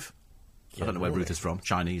 Steve. I don't know where Ruth is from.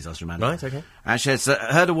 Chinese, I was remembering. Right, okay. And she says,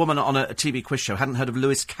 heard a woman on a TV quiz show, hadn't heard of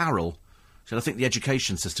Lewis Carroll. She said, I think the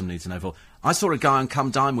education system needs an overhaul. I saw a guy on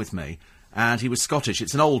Come Dine With Me, and he was Scottish.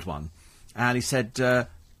 It's an old one. And he said,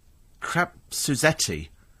 Crepe Suzette.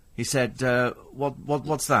 He said,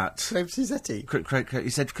 what's that? Crepe Suzette? He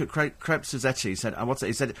said, Crepe Suzette. He said, what's that?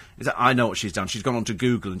 He said, I know what she's done. She's gone on to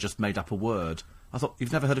Google and just made up a word. I thought,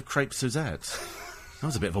 you've never heard of Crepe Suzette? That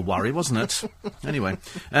was a bit of a worry, wasn't it? Anyway.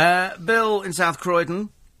 Bill in South Croydon.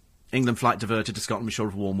 England flight diverted to Scotland, be sure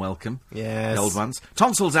of a warm welcome. Yes. The old ones.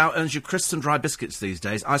 Tonsils out earns you crisps and dry biscuits these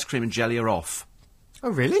days. Ice cream and jelly are off. Oh,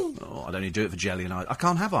 really? Oh, I'd only do it for jelly and I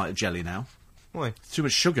can't have jelly now. Why? It's too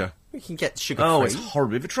much sugar. We can get sugar-free. Oh, it's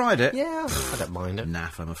horrible. Have you tried it? Yeah, I don't mind it.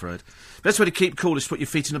 Naff, I'm afraid. Best way to keep cool is to put your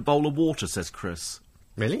feet in a bowl of water, says Chris.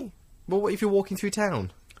 Really? Well, what if you're walking through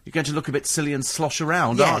town? You're going to look a bit silly and slosh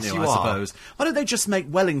around, yes, aren't you, I suppose? Why don't they just make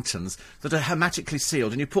Wellingtons that are hermetically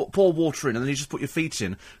sealed and you pour water in and then you just put your feet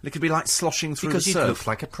in and it could be like sloshing through the surf? Because you'd look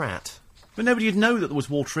like a prat. But nobody'd know that there was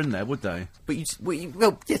water in there, would they? But yes,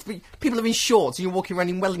 but people are in shorts and you're walking around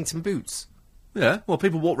in Wellington boots. Yeah, well,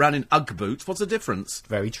 people walk around in Ugg boots. What's the difference?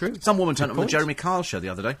 Very true. Some woman turned up on the Jeremy Kyle show the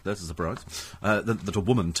other day. There's a surprise. That a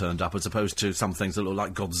woman turned up as opposed to some things that look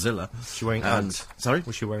like Godzilla. Was she wearing Uggs? Sorry?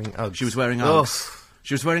 Was she wearing Uggs? She was wearing Uggs.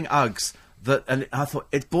 She was wearing Uggs. And I thought,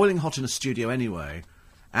 it's boiling hot in a studio anyway.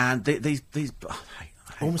 And these I hate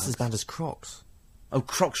almost Uggs. as bad as Crocs. Oh,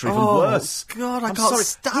 Crocs are even worse. God, I'm can't sorry.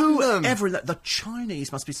 stand them. The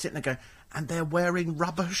Chinese must be sitting there going, and they're wearing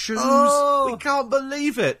rubber shoes. Oh. We can't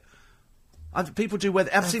believe it. People do wear.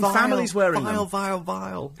 I've seen families wearing them.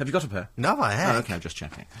 Vile. Have you got a pair? No, I have. Oh, okay, I'm just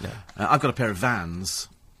checking. No. I've got a pair of Vans.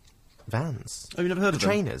 Vans? Oh, you've never heard of them?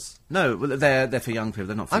 Trainers? No, well, they're for young people.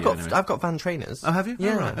 They're not for you. Anyway. I've got Van trainers. Oh, have you?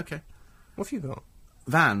 Yeah. Oh, right, okay. What have you got?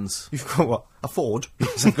 Vans. You've got what? A Ford?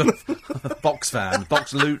 Yes, I've got a box van,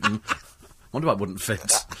 box Luton. Wonder why it wouldn't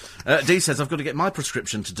fit. Dee says, I've got to get my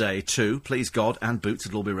prescription today, too. Please, God, and boots,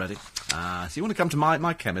 it'll all be ready. So you want to come to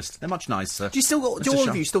my chemist? They're much nicer. Do all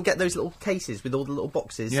of you still get those little cases with all the little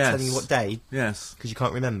boxes telling you what day? Yes. Because you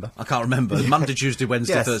can't remember. I can't remember. Monday, Tuesday,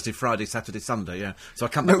 Wednesday, Yes. Thursday, Friday, Saturday, Sunday, yeah. So I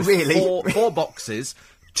come back with four boxes,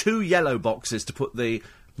 2 yellow boxes to put the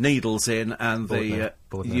needles in and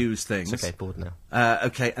Bored now. used things. It's okay, bored now.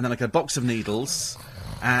 Okay, and then I get a box of needles,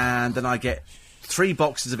 and then I get 3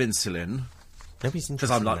 boxes of insulin. Nobody's interested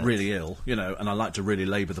Because I'm, like, in that. really ill, you know, and I like to really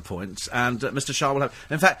labour the point. And Mr. Shah will have...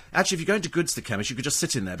 In fact, actually, if you go into Goods the Chemist, you could just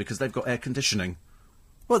sit in there because they've got air conditioning.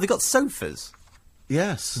 Well, they've got sofas.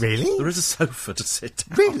 Yes. Really? There is a sofa to sit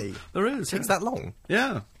down. Really? There is. It takes that long?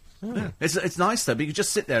 Yeah. Oh. Yeah. It's nice, though, but you can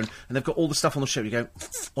just sit there and they've got all the stuff on the shelf. You go,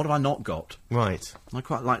 what have I not got? Right. I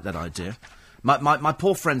quite like that idea. My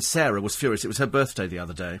poor friend Sarah was furious. It was her birthday the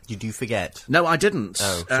other day. Did you forget? No, I didn't.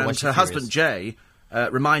 Oh, so and why's she her furious? husband Jay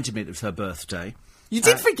reminded me it was her birthday. You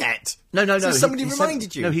did forget? No. So somebody he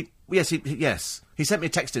reminded sent, you? Yes. He sent me a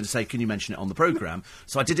text in to say, can you mention it on the programme?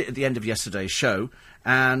 So I did it at the end of yesterday's show,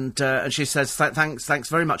 and she says, thanks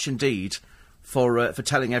very much indeed for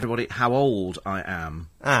telling everybody how old I am.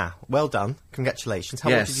 Ah, well done. Congratulations.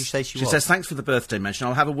 How old did you say she was? She says, thanks for the birthday mention.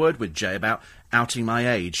 I'll have a word with Jay about outing my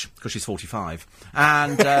age, because she's 45.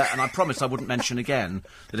 And I promised I wouldn't mention again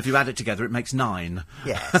that if you add it together, it makes 9.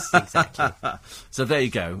 Yes, exactly. So there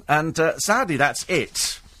you go. And sadly, that's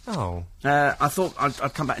it. Oh. I thought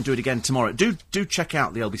I'd come back and do it again tomorrow. Do check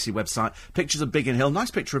out the LBC website. Pictures of Biggin Hill.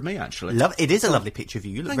 Nice picture of me, actually. It is a lovely picture of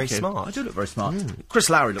you. You look very smart. I do look very smart. Chris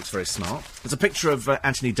Lowry looks very smart. There's a picture of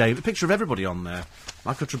Anthony David, a picture of everybody on there.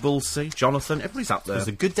 Michael Trabulsi, Jonathan, everybody's up there. It was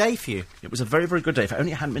a good day for you. It was a very, very good day. If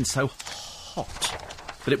only it hadn't been so hot.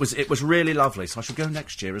 But it was really lovely, so I shall go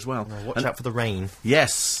next year as well. Oh, watch out for the rain.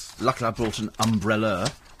 Yes. Luckily I brought an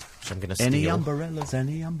umbrella. Which I'm going to steal.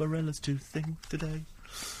 Any umbrellas to think today?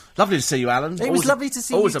 Lovely to see you, Alan. It was lovely to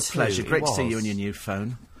see you Always a too. pleasure. Great It to see you was. and your new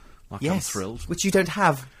phone. I'm thrilled. Which you don't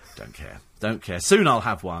have. Don't care. Soon I'll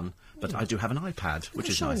have one, but I do have an iPad, which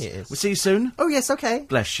is nice. It is. We'll see you soon. Oh, yes, OK.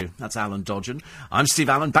 Bless you. That's Alan Dodgeon. I'm Steve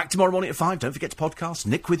Allen. Back tomorrow morning at 5. Don't forget to podcast.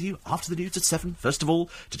 Nick with you after the news at 7. First of all,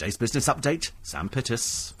 today's business update. Sam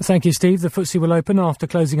Pittis. Thank you, Steve. The FTSE will open after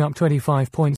closing up 25 points.